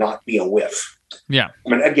enough to not be a whiff. Yeah. I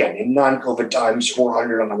mean, again, in non-COVID times,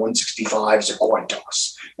 400 on a 165 is a coin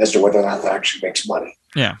toss as to whether or not that actually makes money.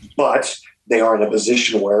 Yeah. But they are in a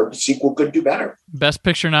position where the sequel could do better. Best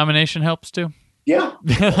Picture nomination helps too. Yeah.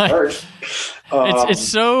 It's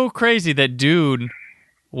so crazy that Dune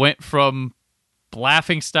went from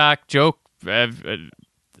laughingstock joke, an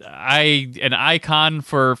icon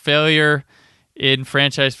for failure in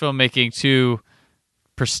franchise filmmaking, to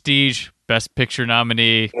prestige Best Picture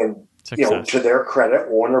nominee. And, success. To their credit,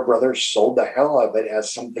 Warner Brothers sold the hell out of it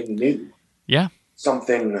as something new. Yeah.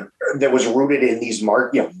 Something that was rooted in these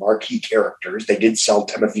marquee characters. They did sell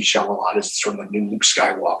Timothy Chalamet as sort of the new Luke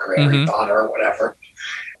Skywalker, Harry Potter, or whatever.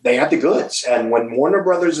 They had the goods. And when Warner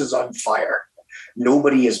Brothers is on fire,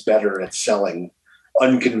 nobody is better at selling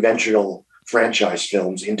unconventional franchise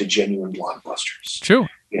films into genuine blockbusters. True.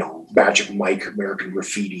 Magic Mike, American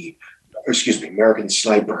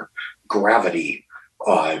Sniper, Gravity,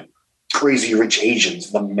 Crazy Rich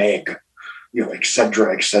Asians, The Meg, et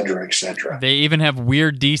cetera, et cetera, et cetera. They even have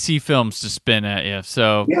weird DC films to spin at you.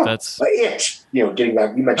 So that's it. Getting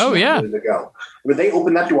back, you mentioned that a minute ago. I mean, they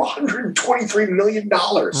opened that to $123 million.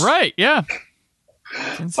 Right, yeah.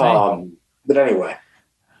 It's insane. But anyway.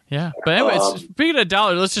 Yeah. But anyway, speaking of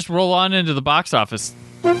dollars, let's just roll on into the box office.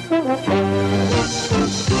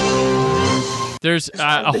 There's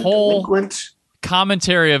a whole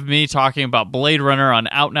commentary of me talking about Blade Runner on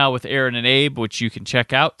Out Now with Aaron and Abe, which you can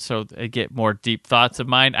check out, so I get more deep thoughts of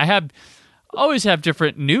mine. I always have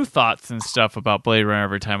different new thoughts and stuff about Blade Runner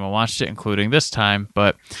every time I watched it, including this time,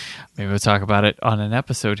 but maybe we'll talk about it on an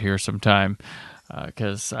episode here sometime,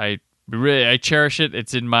 because I cherish it.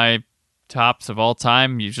 It's in my tops of all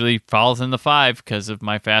time, usually falls in the 5 because of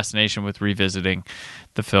my fascination with revisiting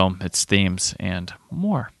the film, its themes, and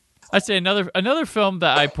more. I'd say another film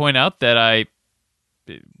that I point out that I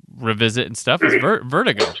revisit and stuff is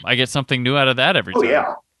Vertigo. I get something new out of that every time. Oh,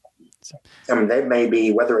 yeah. I mean, they may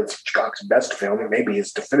be, whether it's Hitchcock's best film, it may be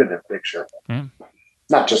his definitive picture.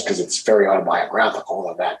 Not just because it's very autobiographical,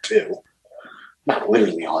 of that too. Not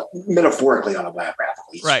literally, metaphorically autobiographical.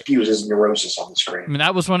 He spews his neurosis on the screen. I mean,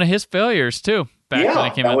 that was one of his failures too. Back when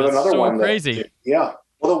it came out, was another one. Crazy.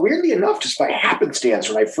 Well, weirdly enough, just by happenstance,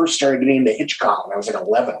 when I first started getting into Hitchcock when I was like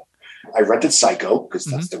 11, I rented Psycho because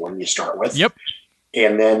that's the one you start with. Yep.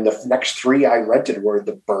 And then the next 3 I rented were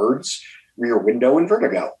The Birds, Rear Window, and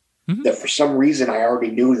Vertigo. That for some reason I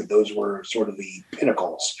already knew that those were sort of the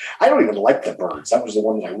pinnacles. I don't even like The Birds. That was the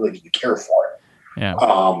one that I really didn't care for. Yeah.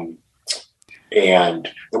 And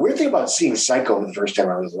the weird thing about seeing Psycho the first time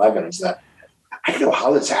I was 11 is that I don't know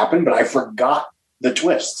how this happened, but I forgot the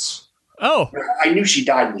twists. Oh. I knew she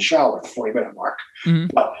died in the shower at the 40-minute mark,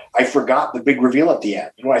 but I forgot the big reveal at the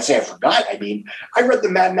end. And when I say I forgot, I mean, I read the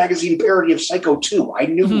Mad Magazine parody of Psycho 2. I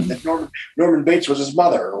knew that Norman Bates was his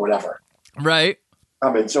mother or whatever. Right.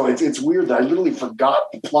 I mean, so it's weird that I literally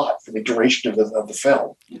forgot the plot for the duration of the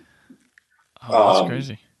film. Oh, that's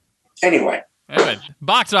crazy. Anyway,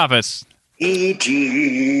 box office.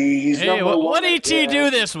 E.T.'s Hey, what E.T. do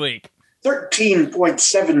this week?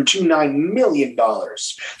 $13.729 million.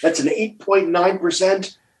 That's an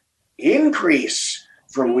 8.9% increase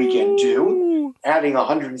from weekend 2, adding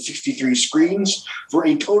 163 screens for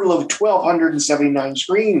a total of 1,279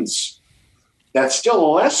 screens. That's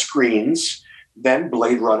still less screens than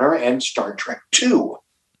Blade Runner and Star Trek 2.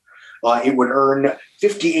 It would earn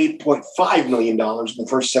 $58.5 million in the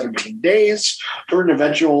first 17 days, earn an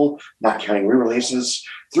eventual, not counting re-releases,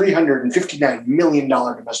 $359 million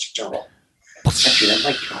domestic total. Actually, that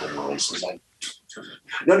might count re-releases.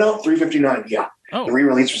 No, 359. Yeah, the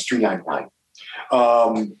re-release was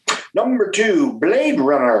 399. Number 2, Blade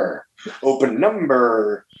Runner, open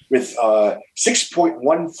number with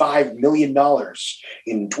 $6.15 million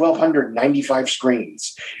in 1,295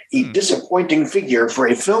 screens. A disappointing figure for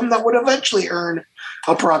a film that would eventually earn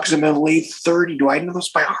approximately 30. Do I know this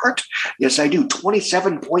by heart? Yes, I do.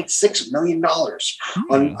 $27.6 million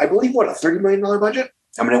on, I believe, a $30 million budget?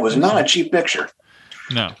 I mean, it was not a cheap picture.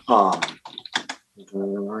 No. Let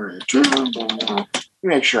me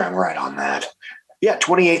make sure I'm right on that. Yeah,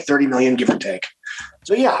 30 million, give or take.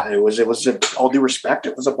 So yeah, it was all due respect,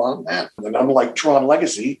 it was a bomb man. And unlike Tron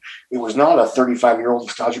Legacy, it was not a 35-year-old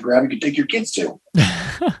nostalgia grab you could take your kids to.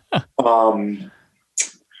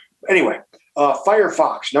 Anyway,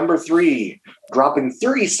 Firefox, number 3, dropping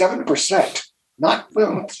 37%.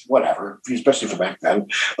 Whatever, especially for back then.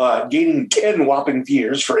 Gaining 10 whopping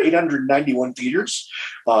theaters for 891 theaters,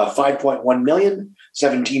 5.1 million.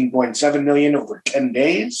 $17.7 million over 10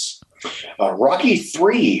 days. Rocky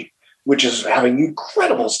 3, which is having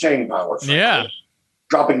incredible staying power. Yeah.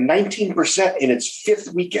 Dropping 19% in its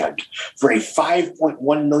fifth weekend for a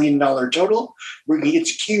 $5.1 million total, bringing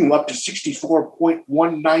its cume up to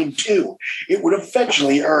 $64.192. It would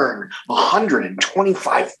eventually earn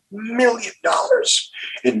 $125 million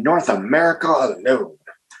in North America alone.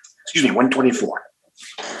 Excuse me, 124.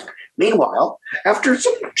 Meanwhile, after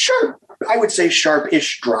some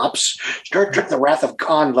sharp-ish drops, Star Trek The Wrath of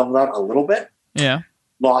Khan leveled out a little bit. Yeah.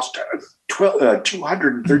 Lost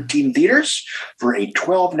 213 theaters for a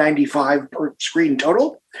 $12.95 per screen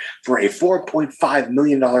total for a $4.5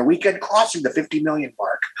 million weekend, crossing the $50 million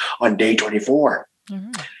mark on day 24.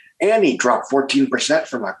 Mm-hmm. Annie dropped 14%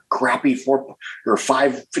 from a crappy 4 or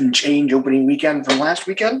 5 and change opening weekend from last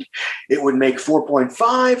weekend. It would make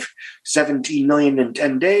 4.5, 17 million in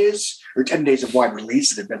 10 days, or 10 days of wide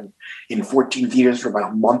release. It had been in 14 theaters for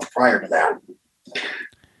about a month prior to that.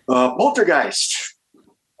 Poltergeist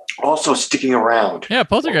also sticking around. Yeah,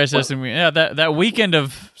 Poltergeist has some. Yeah, that weekend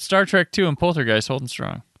of Star Trek 2 and Poltergeist holding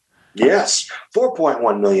strong. Yes,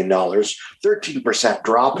 $4.1 million, 13%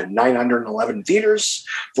 drop in 911 theaters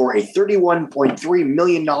for a $31.3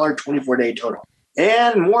 million 24-day total.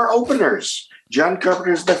 And more openers. John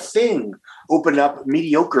Carpenter's The Thing opened up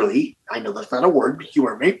mediocrely. I know that's not a word, but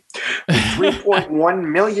humor me. With $3.1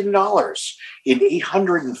 million in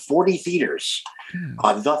 840 theaters.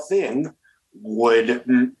 The Thing would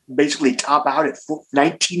basically top out at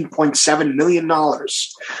 $19.7 million,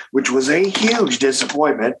 which was a huge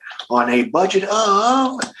disappointment on a budget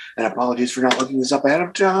of, and apologies for not looking this up ahead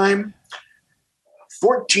of time,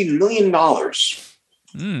 $14 million,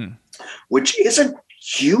 which isn't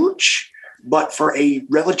huge, but for a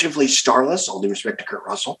relatively starless, all due respect to Kurt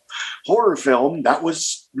Russell, horror film, that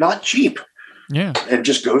was not cheap. Yeah. It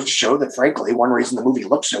just goes to show that, frankly, one reason the movie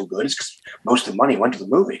looks so good is because most of the money went to the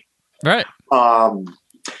movie. Right.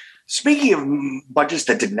 Speaking of budgets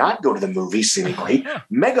that did not go to the movie, seemingly,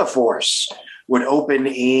 Megaforce would open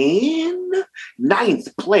in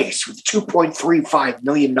 9th place with $2.35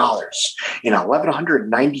 million in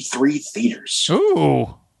 1,193 theaters.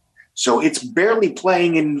 Ooh. So it's barely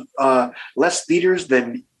playing in less theaters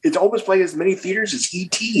than, it's almost playing as many theaters as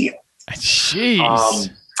E.T. Jeez.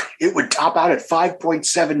 It would top out at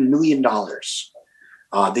 $5.7 million.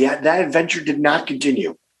 That adventure did not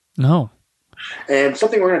continue. No. And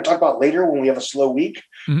something we're going to talk about later when we have a slow week,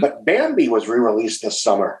 but Bambi was re-released this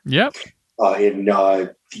summer. Yep. In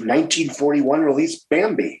the 1941 release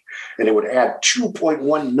Bambi, and it would add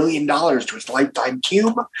 $2.1 million to its lifetime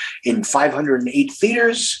cube in 508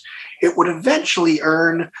 theaters. It would eventually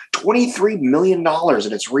earn $23 million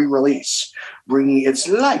in its re-release, bringing its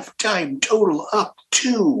lifetime total up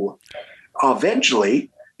to,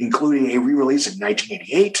 eventually, including a re-release in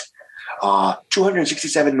 1988,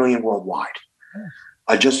 $267 million worldwide.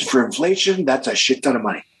 Adjusted for inflation, that's a shit ton of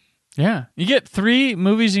money. Yeah. You get 3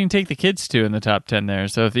 movies you can take the kids to in the top 10 there.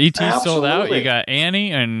 So if E.T. sold out, you got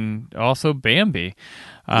Annie and also Bambi.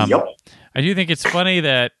 Yep. I do think it's funny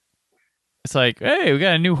that it's like, hey, we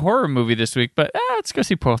got a new horror movie this week, but let's go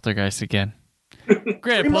see Poltergeist again.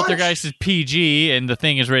 Granted, Poltergeist is PG and The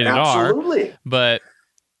Thing is rated R. But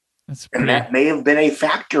that's pretty... And that may have been a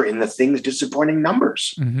factor in The Thing's disappointing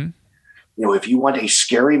numbers. Mm-hmm. You know, if you want a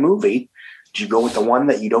scary movie, you go with the one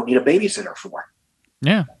that you don't need a babysitter for.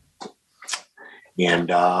 Yeah. And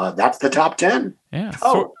that's the top 10. Yeah.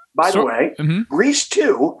 By the way, Grease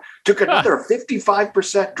 2 took another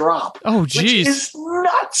 55% drop. Oh, geez. Which is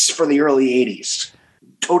nuts for the early 80s.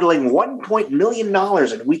 Totaling $1 million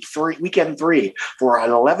in weekend 3 for an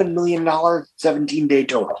 $11 million 17-day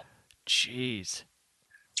total. Jeez.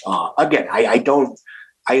 Again, I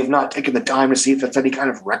have not taken the time to see if that's any kind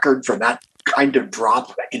of record for that kind of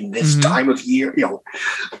drop in this time of year, you know,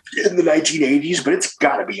 in the 1980s, but it's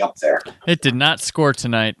got to be up there. It did not score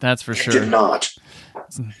tonight, that's for sure. It did not.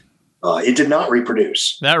 It did not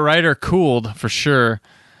reproduce. That writer cooled, for sure.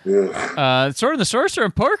 Sword and the Sorcerer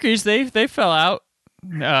and Porky's, they fell out.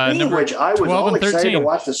 Which I was all excited to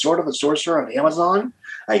watch the Sword of the Sorcerer on Amazon.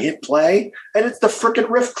 I hit play, and it's the frickin'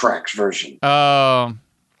 Riff Tracks version. I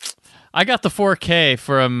got the 4K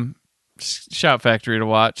from Shout Factory to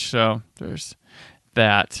watch, so there's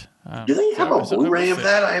that. Do they have a Blu-ray of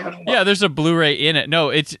that? I haven't. Yeah, there's a Blu-ray in it. No,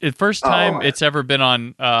 it's the first time it's ever been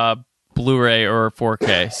on Blu-ray or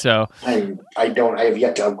 4K. So I have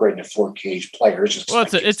yet to upgrade to 4K players. Well,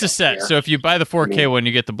 it's a set. Here. So if you buy the 4K one,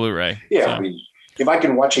 you get the Blu-ray. Yeah, so. I mean, if I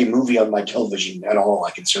can watch a movie on my television at all,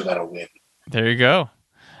 I consider that a win. There you go.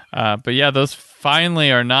 But yeah, those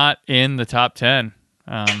finally are not in the top 10.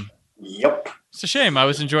 Yep. It's a shame. I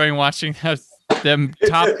was enjoying watching them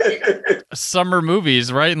top summer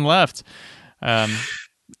movies right and left.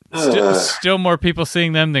 Still more people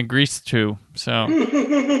seeing them than Grease 2. So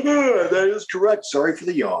that is correct. Sorry for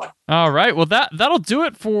the yawn. All right. Well, that'll do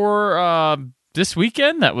it for this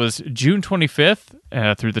weekend. That was June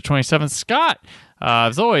 25th through the 27th. Scott,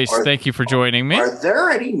 as always, thank you for joining me. Are there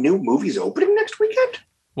any new movies opening next weekend?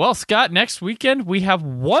 Well, Scott, next weekend we have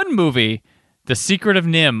one movie, The Secret of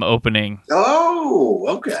Nim, opening. Oh,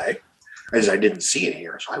 okay. As I didn't see it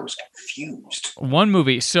here, so I was confused. One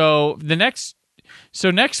movie. So next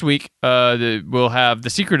week we'll have The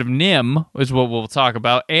Secret of Nim is what we'll talk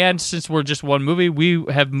about. And since we're just one movie, we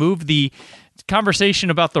have moved the conversation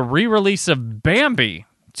about the re-release of Bambi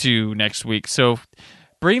to next week. So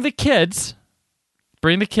bring the kids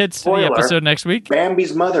to the episode next week.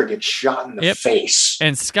 Bambi's mother gets shot in the face.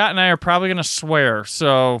 And Scott and I are probably going to swear.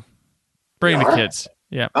 So bring the kids.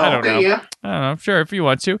 Yeah, I don't know. Yeah. I don't know. Sure, if you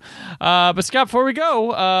want to. But Scott, before we go,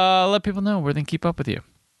 let people know where they can keep up with you.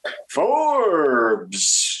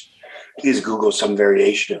 Forbes. Please Google some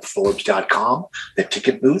variation of Forbes.com, the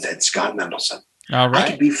ticket booth, and Scott Mendelson. All right. I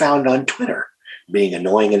can be found on Twitter, being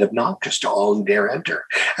annoying and obnoxious to all who dare enter,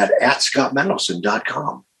 at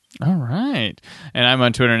ScottMendelson.com. All right. And I'm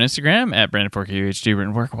on Twitter and Instagram at BrandonForkUHD,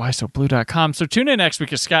 written work, whysobblue.com. So tune in next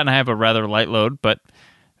week as Scott and I have a rather light load, but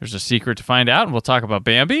there's a secret to find out, and we'll talk about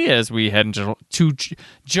Bambi as we head into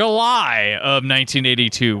July of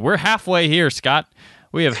 1982. We're halfway here, Scott.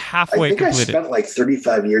 We have halfway completed. I spent like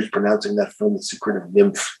 35 years pronouncing that film The Secret of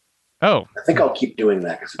Nymph. Oh. I think I'll keep doing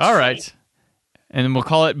that. All right. Funny. And then we'll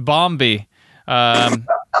call it Bombi.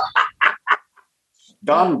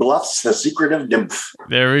 Don Bluth's The Secret of Nymph.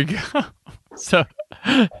 There we go. So,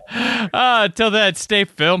 until then, stay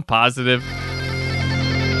film positive.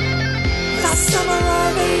 The summer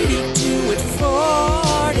of 82 at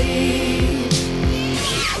 40.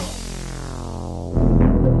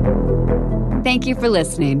 Thank you for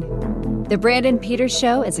listening. The Brandon Peters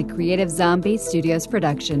Show is a Creative Zombie Studios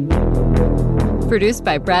production. Produced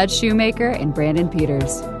by Brad Shoemaker and Brandon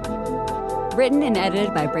Peters. Written and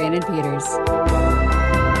edited by Brandon Peters.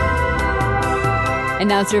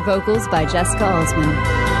 Announcer vocals by Jessica Alsman.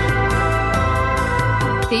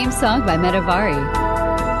 Theme song by Metavari.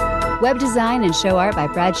 Web design and show art by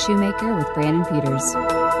Brad Shoemaker with Brandon Peters.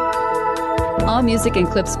 All music and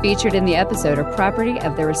clips featured in the episode are property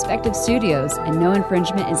of their respective studios, and no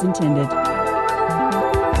infringement is intended.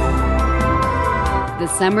 The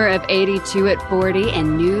Summer of 82 at 40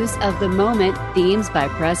 and News of the Moment themes by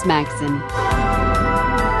Press Maxon.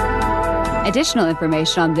 Additional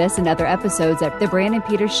information on this and other episodes at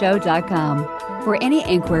thebrandonpetershow.com. For any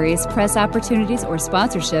inquiries, press opportunities, or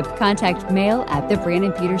sponsorship, contact mail at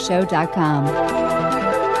thebrandonpetershow.com.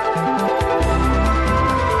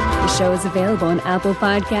 The show is available on Apple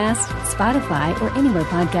Podcasts, Spotify, or anywhere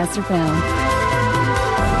podcasts are found.